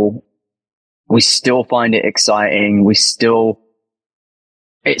it all. We still find it exciting. It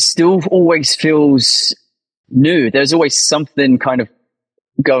still always feels new. There's always something kind of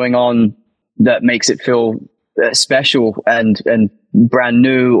going on that makes it feel special and brand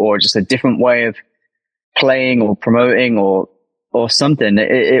new, or just a different way of playing or promoting or something.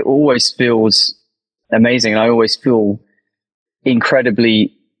 It always feels amazing. And I always feel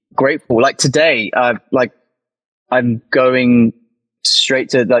incredibly grateful. Like today, I'm going straight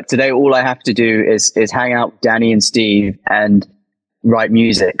to, like, today all I have to do is hang out with Danny and Steve and write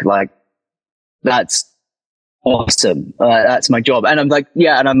music. Like, that's awesome. That's my job. And I'm like,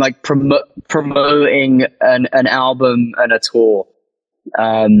 promoting an album and a tour.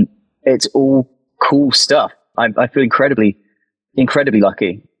 It's all cool stuff. I feel incredibly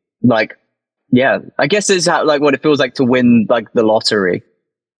lucky. Like, yeah, I guess it's like what it feels like to win like the lottery.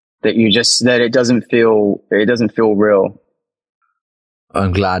 That it doesn't feel real.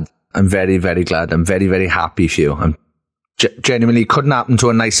 I'm glad. I'm very, very glad. I'm very, very happy for you. I'm genuinely couldn't happen to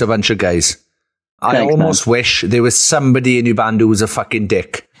a nicer bunch of guys. I almost wish there was somebody in your band who was a fucking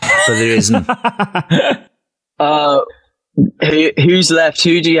dick, but there isn't. Who's left?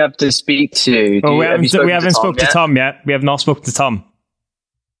 Who do you have to speak to? We haven't spoken to Tom yet. We have not spoken to Tom.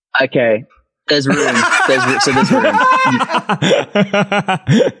 Okay. There's room. There's room.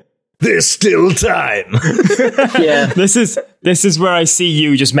 There's still time. Yeah. This is where I see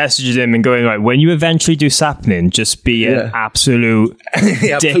you just messaging him and going, like, when you eventually do Sappening, just be an absolute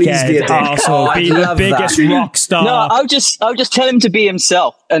dickhead, arsehole. Be the biggest rock star. No, I'll just tell him to be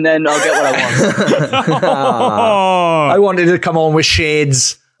himself, and then I'll get what I want. I wanted to come on with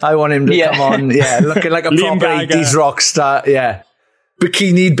shades. I want him to come on, looking like a proper 80s rock star. Yeah.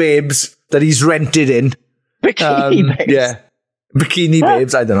 Bikini babes that he's rented in. Bikini babes? Yeah. Bikini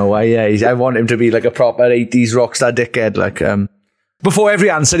babes, I don't know why. Yeah, I want him to be like a proper 80s rockstar dickhead. Like, before every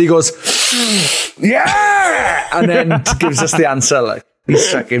answer, he goes, yeah, and then gives us the answer. Like,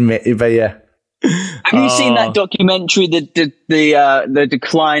 he's fucking me, but yeah. Have you seen that documentary, the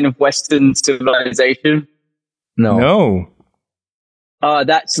decline of Western civilization? No.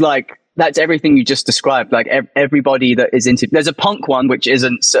 That's everything you just described. Like everybody that is into. There's a punk one which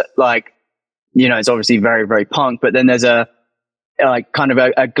isn't like, it's obviously very, very punk, but then there's a like kind of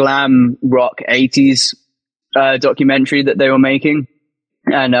a glam rock 80s documentary that they were making,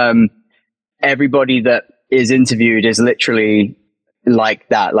 and everybody that is interviewed is literally like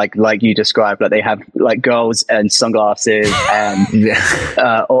that, like you described. Like they have like girls and sunglasses, and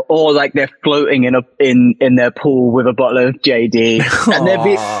or like they're floating in their pool with a bottle of JD,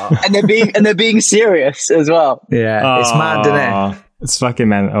 and they're being serious as well. Yeah, it's mad, isn't it? It's fucking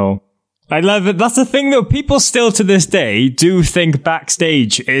mental. I love it. That's the thing, though. People still to this day do think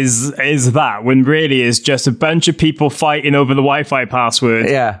backstage is that, when really is just a bunch of people fighting over the Wi-Fi password.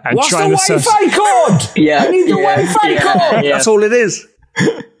 Yeah. And what's the trying Wi-Fi code? Yeah. I need the Wi-Fi code. Yeah. That's all it is.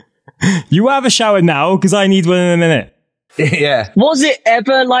 You have a shower now, because I need one in a minute. Yeah. Was it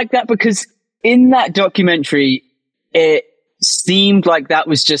ever like that? Because in that documentary, it seemed like that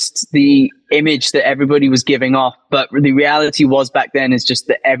was just the image that everybody was giving off, but the reality was back then is just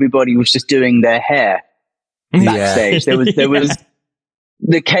that everybody was just doing their hair backstage. There was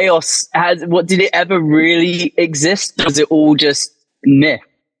the chaos. Did it ever really exist? Or was it all just myth?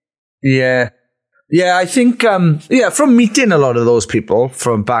 Yeah, I think from meeting a lot of those people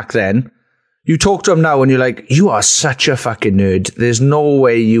from back then, you talk to them now and you're like, you are such a fucking nerd. There's no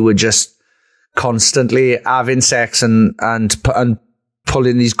way you were just constantly having sex and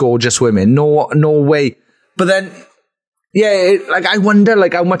pulling these gorgeous women. No way. But then, I wonder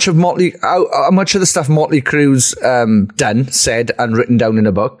like how much of the stuff Motley Crue's said and written down in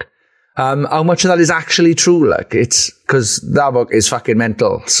a book, how much of that is actually true. Like, it's because that book is fucking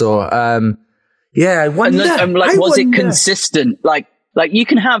mental. So I wonder. And was it consistent? Like you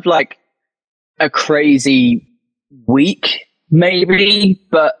can have like a crazy week maybe,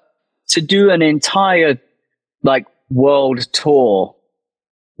 but to do an entire like world tour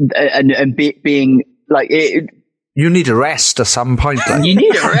and being like it, you need a rest at some point. Like. You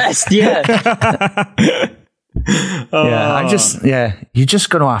need a rest, yeah. You're just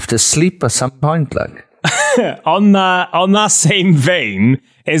gonna have to sleep at some point. Like on that same vein,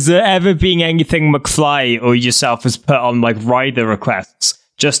 is there ever been anything McFly or yourself has put on like rider requests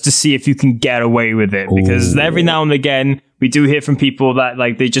just to see if you can get away with it? Because every now and again, we do hear from people that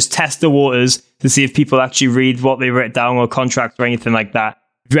like they just test the waters to see if people actually read what they write down or contracts or anything like that.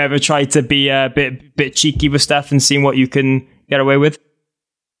 Have you ever tried to be a bit cheeky with stuff and seen what you can get away with?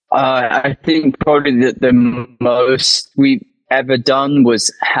 I think probably the most we've ever done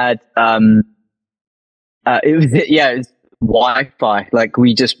was had it was Wi-Fi. Like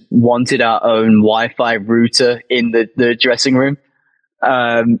we just wanted our own Wi-Fi router in the dressing room.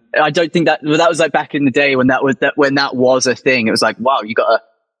 I don't think that was like back in the day when that was a thing. It was like, wow, you got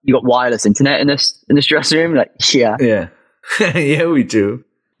wireless internet in this dressing room? Like, yeah. Yeah, we do.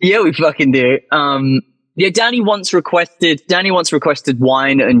 Yeah, we fucking do. Danny once requested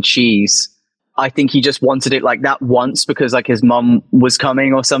wine and cheese. I think he just wanted it like that once because like his mum was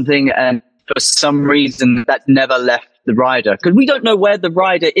coming or something, and for some reason that never left the rider, because we don't know where the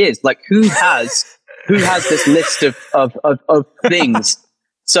rider is. Like who has this list of things?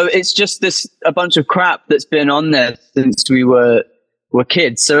 So it's just a bunch of crap that's been on there since we were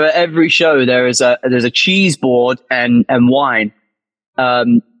kids. So at every show there's a cheese board and wine.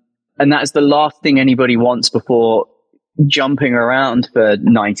 And that's the last thing anybody wants before jumping around for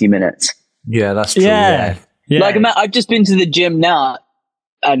 90 minutes. Yeah, that's true. Yeah. Like, I've just been to the gym now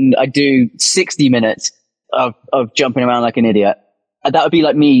and I do 60 minutes of jumping around like an idiot. And that would be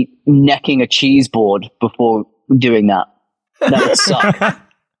like me necking a cheese board before doing that. That would suck.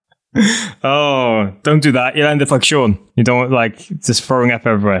 Oh, don't do that. You'll end up like Sean. You don't like just throwing up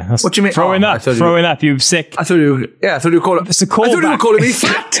everywhere. What do you mean? Throwing up. You're sick. I thought you were calling. It's a call. I thought you were calling me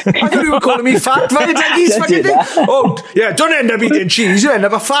fat. I thought you were calling me fat. Dougie's fucking thing. Oh, yeah. Don't end up eating cheese. You end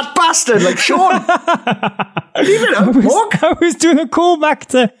up a fat bastard like Sean. Leave it up, Mark. I was doing a callback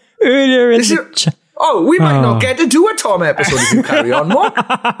to earlier in the Oh, we might not get to do a Tom episode if you carry on, Mark.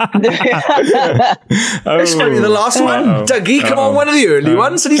 It's probably the last one. Dougie, come on one of the early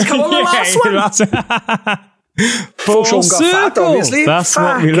ones, and he's come on the last one. Full Sean got fat, obviously. That's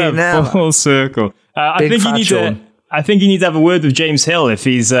what we love. Full circle. I think you need to have a word with James Hill if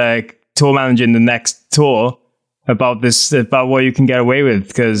he's tour managing the next tour about what you can get away with.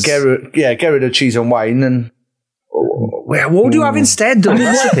 Because get rid of cheese and wine, and what do you have instead? Though?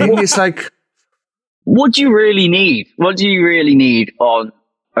 That's the thing. It's like, what do you really need? What do you really need on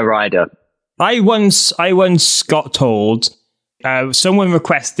a rider? I once got told someone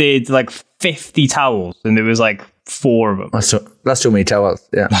requested like 50 towels, and there was like 4 of them. That's too many towels.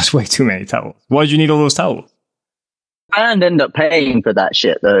 Yeah, that's way too many towels. Why do you need all those towels? And end up paying for that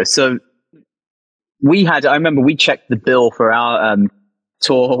shit though. So I remember we checked the bill for our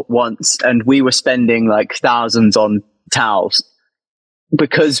tour once, and we were spending like thousands on towels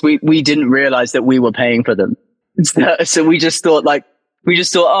because we didn't realize that we were paying for them. So we just thought,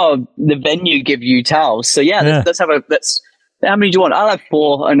 oh, the venue give you towels. So let's have how many do you want? I'll have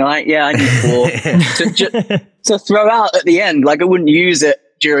 4 a night. Yeah, I need 4 to throw out at the end. Like, I wouldn't use it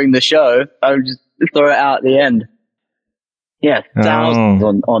during the show. I would just throw it out at the end. Yeah, thousands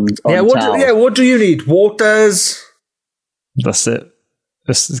on towels. What do you need? Waters. That's it.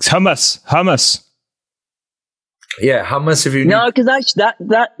 It's hummus. Yeah, hummus if you need. No, because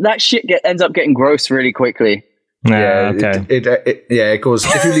that shit ends up getting gross really quickly. Yeah, okay. It goes.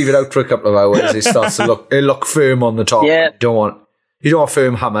 If you leave it out for a couple of hours, it starts to look firm on the top. Yeah. You don't want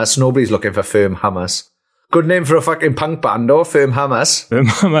firm hummus. Nobody's looking for firm hummus. Good name for a fucking punk band, though. Firm hummus. Firm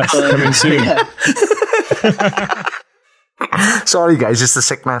hummus coming soon. Sorry, guys, it's the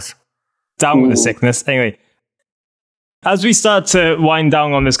sickness. Down with the sickness. Anyway, as we start to wind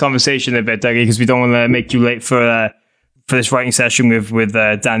down on this conversation a bit, Dougie, because we don't want to make you late for this writing session with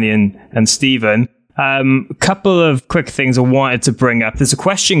Danny and Stephen. Couple of quick things I wanted to bring up. There's a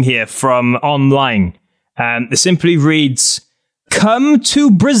question here from online. It simply reads, "Come to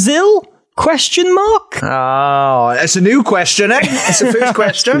Brazil?" ? Oh, it's a new question, eh? It's the first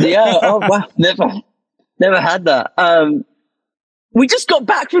question. Yeah. Oh wow, never had that. We just got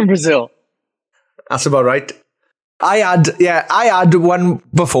back from Brazil. That's about right. I had one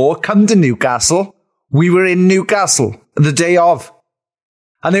before. Come to Newcastle. We were in Newcastle the day of.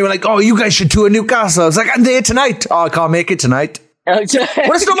 And they were like, oh, you guys should tour Newcastle. I was like, I'm there tonight. Oh, I can't make it tonight. Well, it's not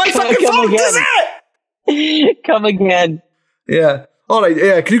my fucking fault, is it? Come again. Yeah. All right.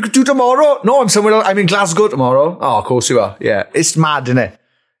 Yeah. Can you do tomorrow? No, I'm somewhere else. I'm in Glasgow tomorrow. Oh, of course you are. Yeah. It's mad, isn't it?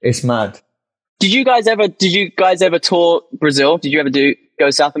 It's mad. Did you guys ever tour Brazil? Did you ever go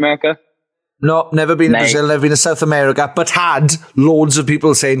to South America? No, never been to Brazil, never been to South America, but had loads of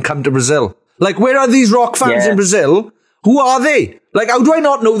people saying, come to Brazil. Like, where are these rock fans in Brazil? Who are they? Like, how do I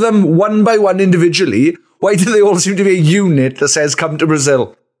not know them one by one individually? Why do they all seem to be a unit that says, come to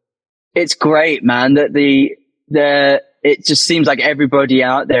Brazil? It's great, man. That it just seems like everybody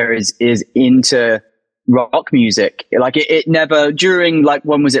out there is into rock music. Like, it never, during, like,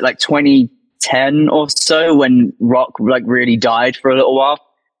 when was it, like 2010 or so, when rock, like, really died for a little while?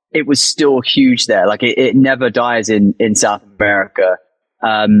 It was still huge there. Like, it never dies in South America.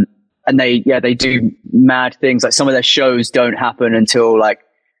 And they do mad things. Like, some of their shows don't happen until like,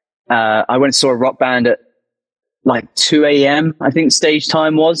 I went and saw a rock band at like 2 a.m. I think stage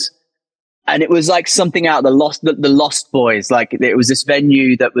time was. And it was like something out of the Lost Boys. Like, it was this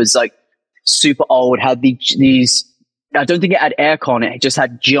venue that was like super old, had these, I don't think it had aircon. It just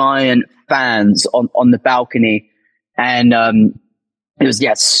had giant fans on the balcony. And, it was,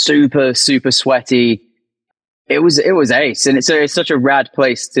 super, super sweaty. It was ace. And it's such a rad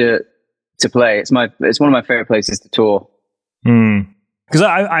place to play. It's one of my favorite places to tour. Because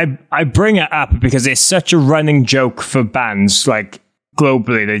I bring it up because it's such a running joke for bands, like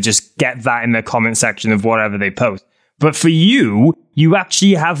globally. They just get that in the comment section of whatever they post. But for you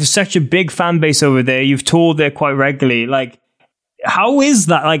actually have such a big fan base over there. You've toured there quite regularly. Like, how is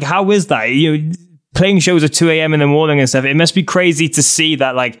that? You know, playing shows at 2 a.m. in the morning and stuff. It must be crazy to see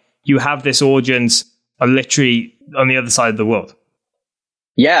that, like, you have this audience literally on the other side of the world.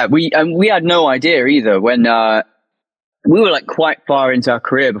 Yeah, we had no idea either when we were like quite far into our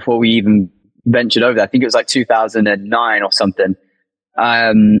career before we even ventured over there. I think it was like 2009 or something.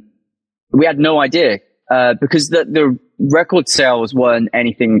 We had no idea because the record sales weren't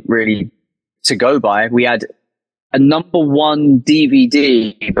anything really to go by. We had a number one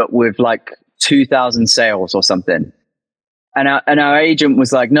DVD, but with like 2,000 sales or something. And our agent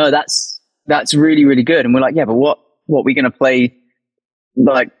was like, no, that's really, really good. And we're like, yeah, but what are we going to play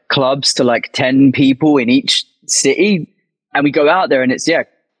like clubs to like 10 people in each city? And we go out there and it's,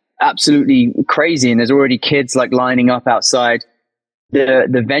 absolutely crazy. And there's already kids like lining up outside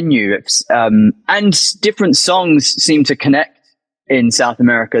the venue. And different songs seem to connect in South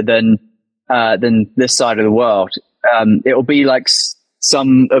America than this side of the world. It'll be like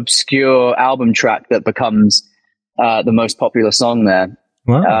some obscure album track that becomes the most popular song there.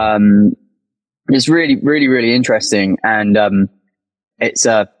 Wow. It's really, really, really interesting. And it's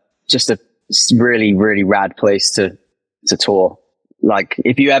just a really, really rad place to tour. Like,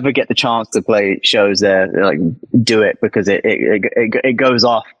 if you ever get the chance to play shows there, like, do it, because it goes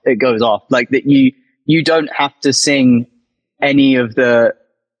off. It goes off. Like, that you don't have to sing any of the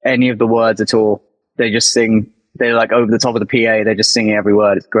words at all. They just sing. They're like over the top of the PA. They're just singing every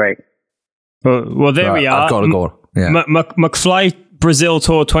word. It's great. Well, there we are. I've got to go. Yeah. McFly Brazil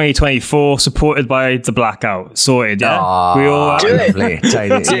Tour 2024, supported by the Blackout. Sorted, yeah? Oh, we all do it.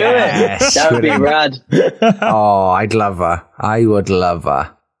 Do Yes, that would be rad. Oh, I'd love her. I would love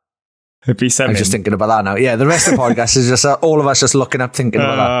her. It'd be I'm just thinking about that now. Yeah, the rest of the podcast is just all of us just looking up thinking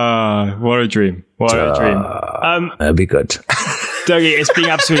about that. What a dream. What a dream. That'd be good. Dougie, it's been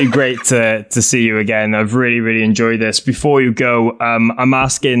absolutely great to see you again. I've really, really enjoyed this. Before you go, I'm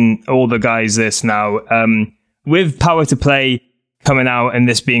asking all the guys this now. With Power to Play coming out and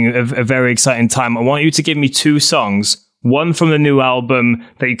this being a very exciting time, I want you to give me 2 songs. One from the new album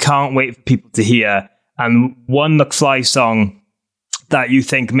that you can't wait for people to hear, and one McFly song that you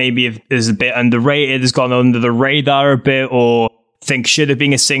think maybe is a bit underrated, has gone under the radar a bit, or think should have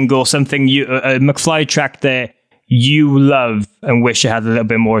been a single, something a McFly track that you love and wish it had a little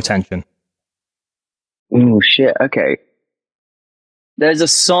bit more attention. Oh shit. Okay. There's a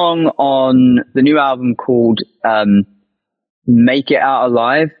song on the new album called Make It Out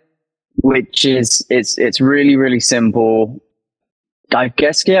Alive, which is it's really, really simple. I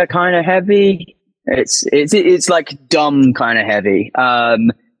guess kind of heavy. It's like dumb kind of heavy.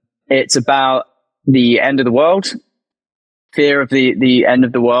 It's about the end of the world, fear of the end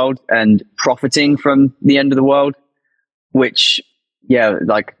of the world, and profiting from the end of the world, which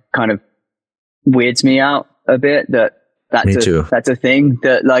like kind of weirds me out a bit. That's a thing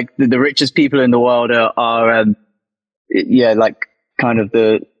that like the richest people in the world are like kind of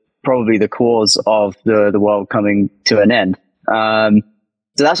probably the cause of the world coming to an end.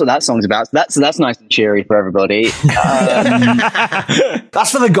 So that's what that song's about. So that's nice and cheery for everybody.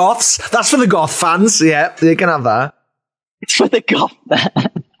 That's for the goths. That's for the goth fans. Yeah, they can have that. It's for the goth fans.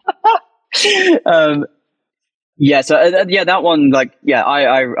 That one, like,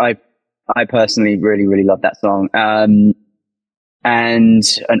 I personally really, really love that song. And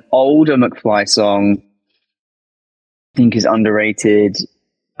an older McFly song, I think is underrated,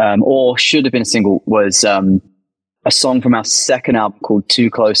 or should have been a single, was a song from our second album called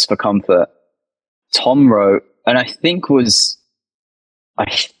Too Close for Comfort. Tom wrote, and I think this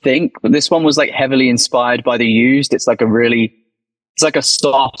one was like heavily inspired by The Used. It's like a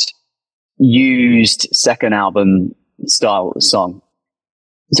soft Used second album style song.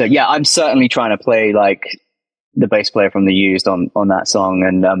 So yeah, I'm certainly trying to play like the bass player from The Used on that song.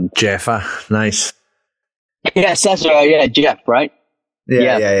 And Jeffer, nice. Yes, that's right. Yeah, Jeff, right?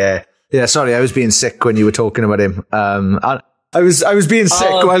 Yeah. Yeah, sorry, I was being sick when you were talking about him. I was being sick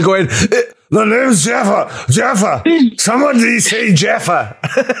while going, the name's Jeffer. Someone say Jeffer.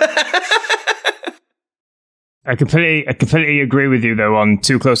 I completely agree with you though on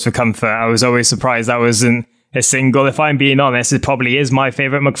Too Close for Comfort. I was always surprised that wasn't a single. If I'm being honest, it probably is my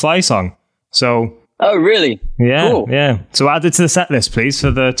favorite McFly song. So. Oh, really? Yeah, cool. Yeah. So add it to the set list, please,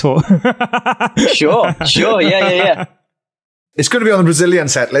 for the tour. Sure. Yeah. It's going to be on the Brazilian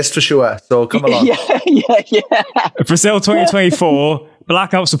set list for sure, so come along. Yeah. Brazil 2024,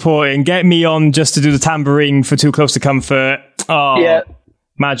 Blackout supporting, get me on just to do the tambourine for Too Close to Comfort. Oh, yeah.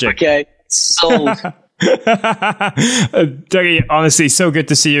 Magic. Okay, sold. Dougie, honestly, so good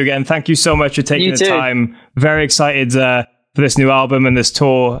to see you again. Thank you so much for taking the time. Very excited for this new album and this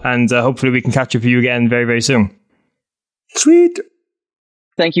tour, and hopefully we can catch up with you again very, very soon. Sweet.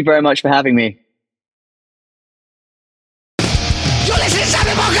 Thank you very much for having me. Listen,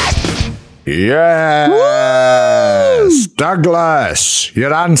 Yes! Douglas,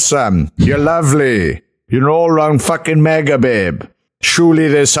 you're handsome. You're lovely. You're an all-round fucking mega babe. Surely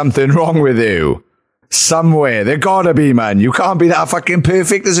there's something wrong with you. Somewhere. There gotta be, man. You can't be that fucking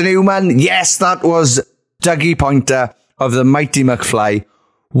perfect as a human. Yes, that was Dougie Poynter of the Mighty McFly.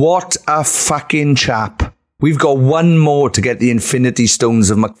 What a fucking chap. We've got one more to get the Infinity Stones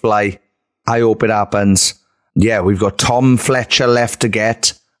of McFly. I hope it happens. Yeah, we've got Tom Fletcher left to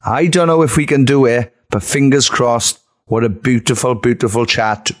get. I don't know if we can do it, but fingers crossed. What a beautiful, beautiful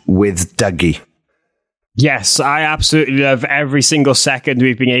chat with Dougie. Yes, I absolutely love every single second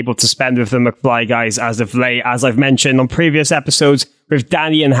we've been able to spend with the McFly guys as of late. As I've mentioned on previous episodes with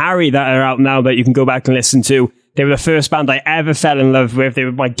Danny and Harry that are out now that you can go back and listen to. They were the first band I ever fell in love with. They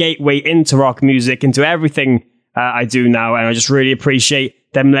were my gateway into rock music, into everything I do now. And I just really appreciate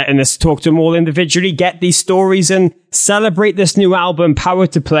them letting us talk to them all individually, get these stories and celebrate this new album, Power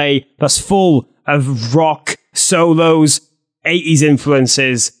to Play, that's full of rock, solos, 80s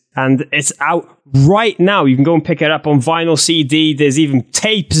influences. And it's out right now. You can go and pick it up on vinyl, CD. There's even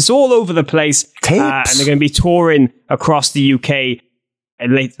tapes. It's all over the place. Tapes? And they're going to be touring across the UK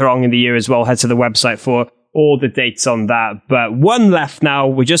later on in the year as well. Head to the website for all the dates on that. But one left now.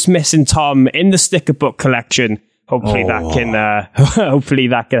 We're just missing Tom in the sticker book collection. Hopefully hopefully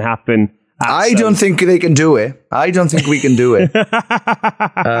that can happen. I don't think they can do it. I don't think we can do it.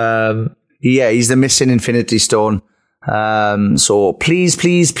 Yeah, he's the missing Infinity Stone. So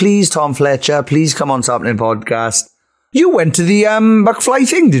please, Tom Fletcher, please come on Sapling Podcast. You went to the McFly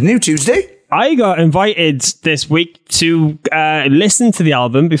thing, didn't you, Tuesday? I got invited this week to listen to the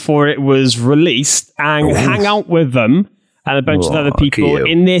album before it was released and hang out with them and a bunch of other people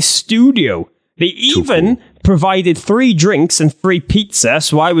in their studio. They even provided 3 drinks and free pizza,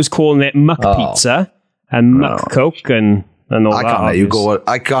 so I was calling it Muck Pizza and Muck Coke and all that. I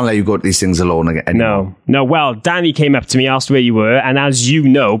can't let you go to these things alone again. No. Well, Danny came up to me, asked where you were, and as you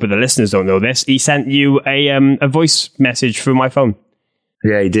know, but the listeners don't know this, he sent you a voice message through my phone.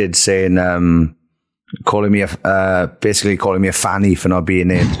 Yeah, he did, saying, calling me a fanny for not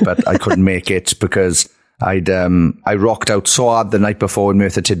being in, but I couldn't make it because I rocked out so hard the night before in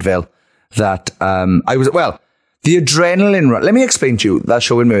Merthyr Tydfil that the adrenaline rush. Let me explain to you that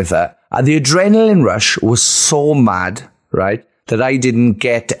show in Merthyr. The adrenaline rush was so mad, right, that I didn't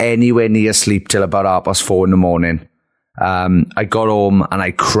get anywhere near sleep till about 4:30 in the morning. I got home and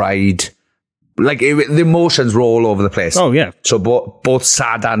I cried. Like the emotions were all over the place. Oh yeah. So both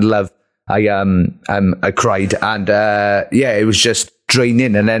sad and love. I cried and it was just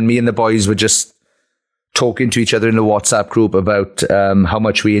draining. And then me and the boys were just talking to each other in the WhatsApp group about how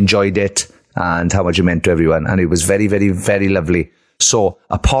much we enjoyed it and how much it meant to everyone. And it was very, very, very lovely. So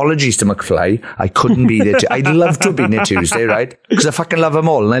apologies to McFly. I couldn't be there. I'd love to have been there Tuesday, right? Because I fucking love them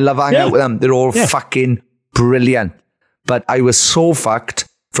all and I love hanging out with them. They're all fucking brilliant. But I was so fucked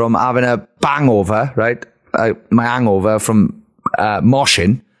from having a bangover, right? My hangover from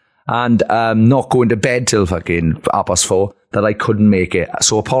moshing and not going to bed till fucking 4:30 that I couldn't make it.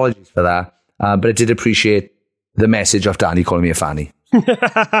 So apologies for that. But I did appreciate the message of Danny calling me a fanny.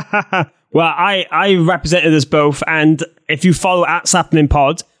 Well, I represented us both, and if you follow at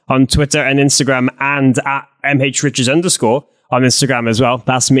 @SaplingPod on Twitter and Instagram and at @MHRichards_ on Instagram as well,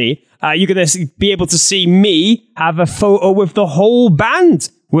 that's me, you're going to be able to see me have a photo with the whole band,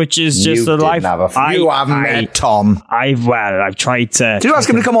 which is just a life. You haven't met Tom. I've tried to. Did you ask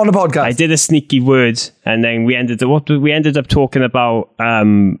him to come on the podcast? I did a sneaky word, and then we ended up talking about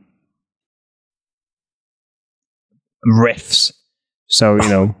riffs. So, you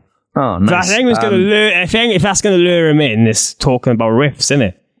know. Oh, nice. I think if that's going to lure him in, it's talking about riffs, isn't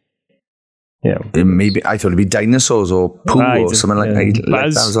it? You know. Maybe I thought it'd be dinosaurs or poo or something like that.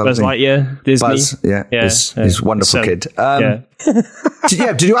 Buzz Lightyear, Disney. Buzz, he's a wonderful kid.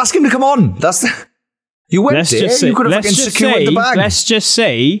 Did you ask him to come on? You went there. You could have fucking secured the bag. Let's just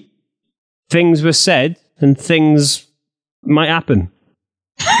say things were said and things might happen.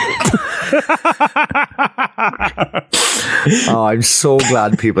 Oh, I'm so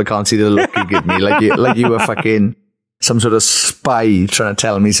glad people can't see the look you give me, like you were fucking some sort of spy trying to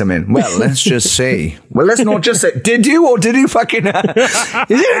tell me something. Well, let's just say. Well, let's not just say. Did you fucking? Is it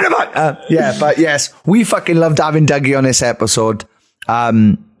in the back? Yeah, but yes, we fucking loved having Dougie on this episode.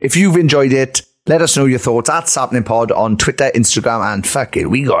 If you've enjoyed it, let us know your thoughts at SaplingPod on Twitter, Instagram, and fuck it,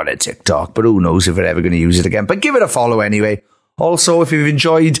 we got a TikTok, but who knows if we're ever going to use it again. But give it a follow anyway. Also, if you've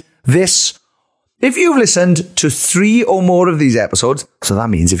enjoyed this, if you've listened to 3 or more of these episodes, so that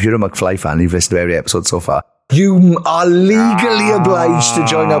means if you're a McFly fan, you've listened to every episode so far, you are legally obliged to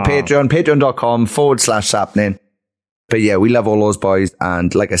join our Patreon, patreon.com/sapling. But yeah, we love all those boys.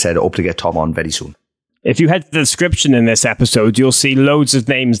 And like I said, I hope to get Tom on very soon. If you head to the description in this episode, you'll see loads of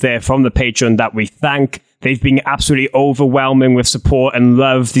names there from the Patreon that we thank. They've been absolutely overwhelming with support and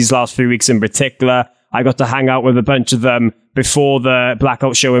love these last few weeks in particular. I got to hang out with a bunch of them before the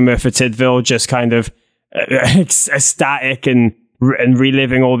Blackout show in Merthyr Tydfil, just kind of ecstatic and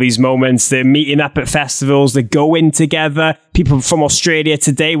reliving all these moments. They're meeting up at festivals. They're going together. People from Australia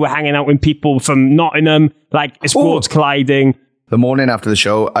today were hanging out with people from Nottingham. Like, it's worlds colliding. The morning after the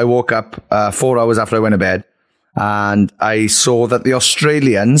show, I woke up 4 hours after I went to bed, and I saw that the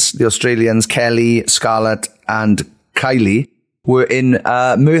Australians, Kelly, Scarlett, and Kylie, were in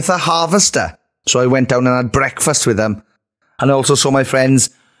Merthyr Harvester. So I went down and had breakfast with them. And I also saw my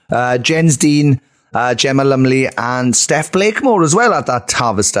friends Jens Dean, Gemma Lumley, and Steph Blakemore as well at that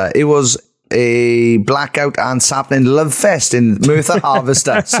Harvester. It was a Blackout and Sapling love fest in Merthyr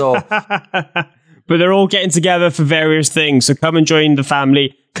Harvester. So... But they're all getting together for various things. So come and join the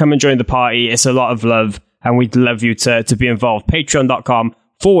family. Come and join the party. It's a lot of love. And we'd love you to be involved.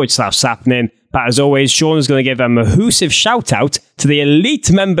 Patreon.com/Sapling. But as always, Sean is going to give a mahoosive shout out to the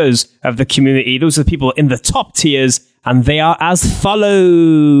elite members of the community. Those are the people in the top tiers. And they are as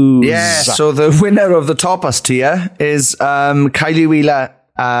follows. Yeah, so the winner of the toppest tier is Kylie Wheeler,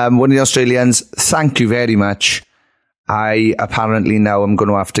 one of the Australians. Thank you very much. I apparently now am going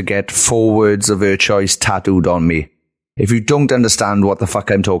to have to get 4 words of her choice tattooed on me. If you don't understand what the fuck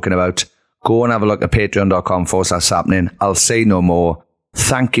I'm talking about, go and have a look at patreon.com/Sapling. I'll say no more.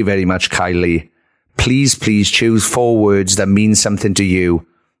 Thank you very much, Kylie. Please choose 4 words that mean something to you.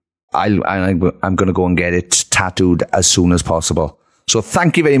 I'm going to go and get it tattooed as soon as possible. So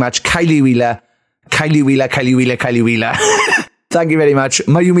thank you very much, Kylie Wheeler. Kylie Wheeler. Thank you very much.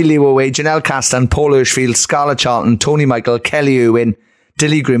 Mayumi Leeway, Janelle Castan, Paul Hirschfield, Scarlett Charlton, Tony Michael, Kelly Irwin,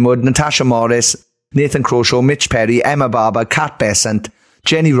 Dilly Grimwood, Natasha Morris, Nathan Croshaw, Mitch Perry, Emma Barber, Kat Besant,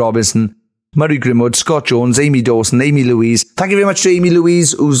 Jenny Robinson, Murray Grimwood, Scott Jones, Amy Dawson, Amy Louise. Thank you very much to Amy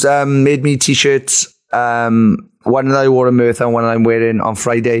Louise, who's made me t-shirts. One that I wore in Merthyr and one I'm wearing on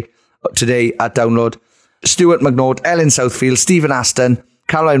Friday, today at Download. Stuart McNaught, Ellen Southfield, Stephen Aston,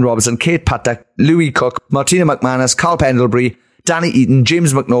 Caroline Robinson, Kate Patek, Louis Cook, Martina McManus, Carl Pendlebury, Danny Eaton,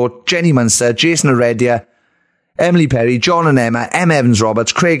 James McNaught, Jenny Munster, Jason Heredia, Emily Perry, John and Emma, M. Evans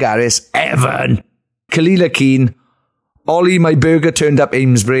Roberts, Craig Harris, Evan, Kalila Keane, Ollie, my burger turned up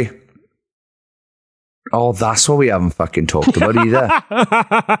Amesbury. Oh, that's what we haven't fucking talked about either.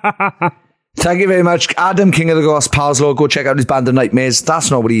 Thank you very much. Adam, King of the Ghost, Parslow. Go check out his band of Nightmares. That's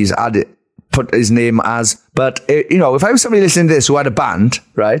not what he's put his name as. But, if I was somebody listening to this who had a band,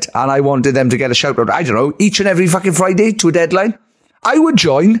 right, and I wanted them to get a shout out, I don't know, each and every fucking Friday to a deadline, I would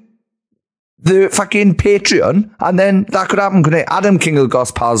join the fucking Patreon, and then that could happen, couldn't it? Adam King of the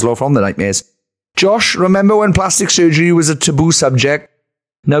Ghost, Parslow from the Nightmares. Josh, remember when plastic surgery was a taboo subject?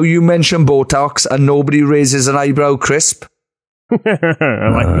 Now you mention Botox and nobody raises an eyebrow crisp. I like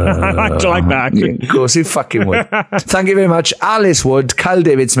that. Of course you fucking would. Thank you very much, Alice Wood, Kyle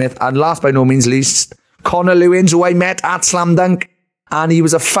David Smith, and last by no means least, Connor Lewins, who I met at Slam Dunk, and he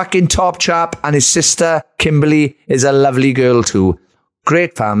was a fucking top chap, and his sister, Kimberly, is a lovely girl too.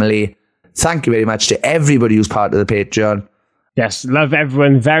 Great family. Thank you very much to everybody who's part of the Patreon. Yes, love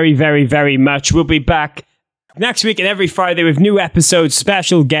everyone very, very, very much. We'll be back next week and every Friday with new episodes,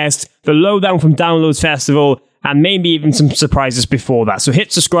 special guests, the Lowdown from Downloads Festival, and maybe even some surprises before that. So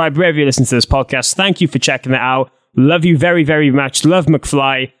hit subscribe wherever you listen to this podcast. Thank you for checking it out. Love you very, very much. Love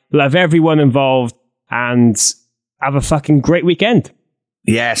McFly. Love everyone involved. And have a fucking great weekend.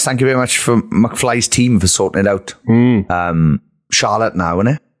 Yes, thank you very much for McFly's team for sorting it out. Charlotte now,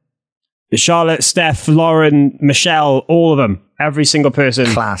 isn't it? Charlotte, Steph, Lauren, Michelle, all of them. Every single person.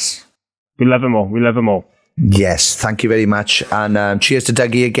 Class. We love them all. We love them all. Yes, thank you very much. And cheers to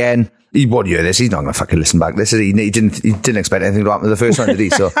Dougie again. He won't hear this. He's not going to fucking listen back. This is he didn't expect anything to happen to the first one, did he?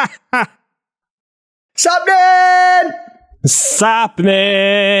 So,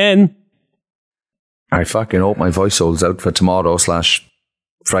 Sapling. I fucking hope my voice holds out for tomorrow /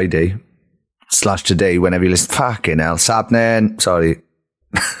 Friday / today. Whenever you listen, fucking hell, Sapling. Sorry,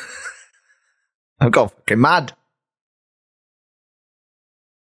 I've gone fucking mad.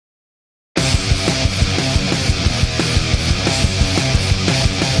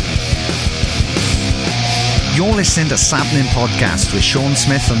 You're listening to Sapling Podcast with Sean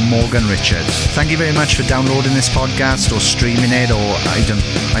Smith and Morgan Richards. Thank you very much for downloading this podcast or streaming it, or I don't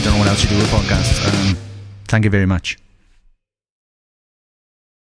know what else you do with podcasts. Thank you very much.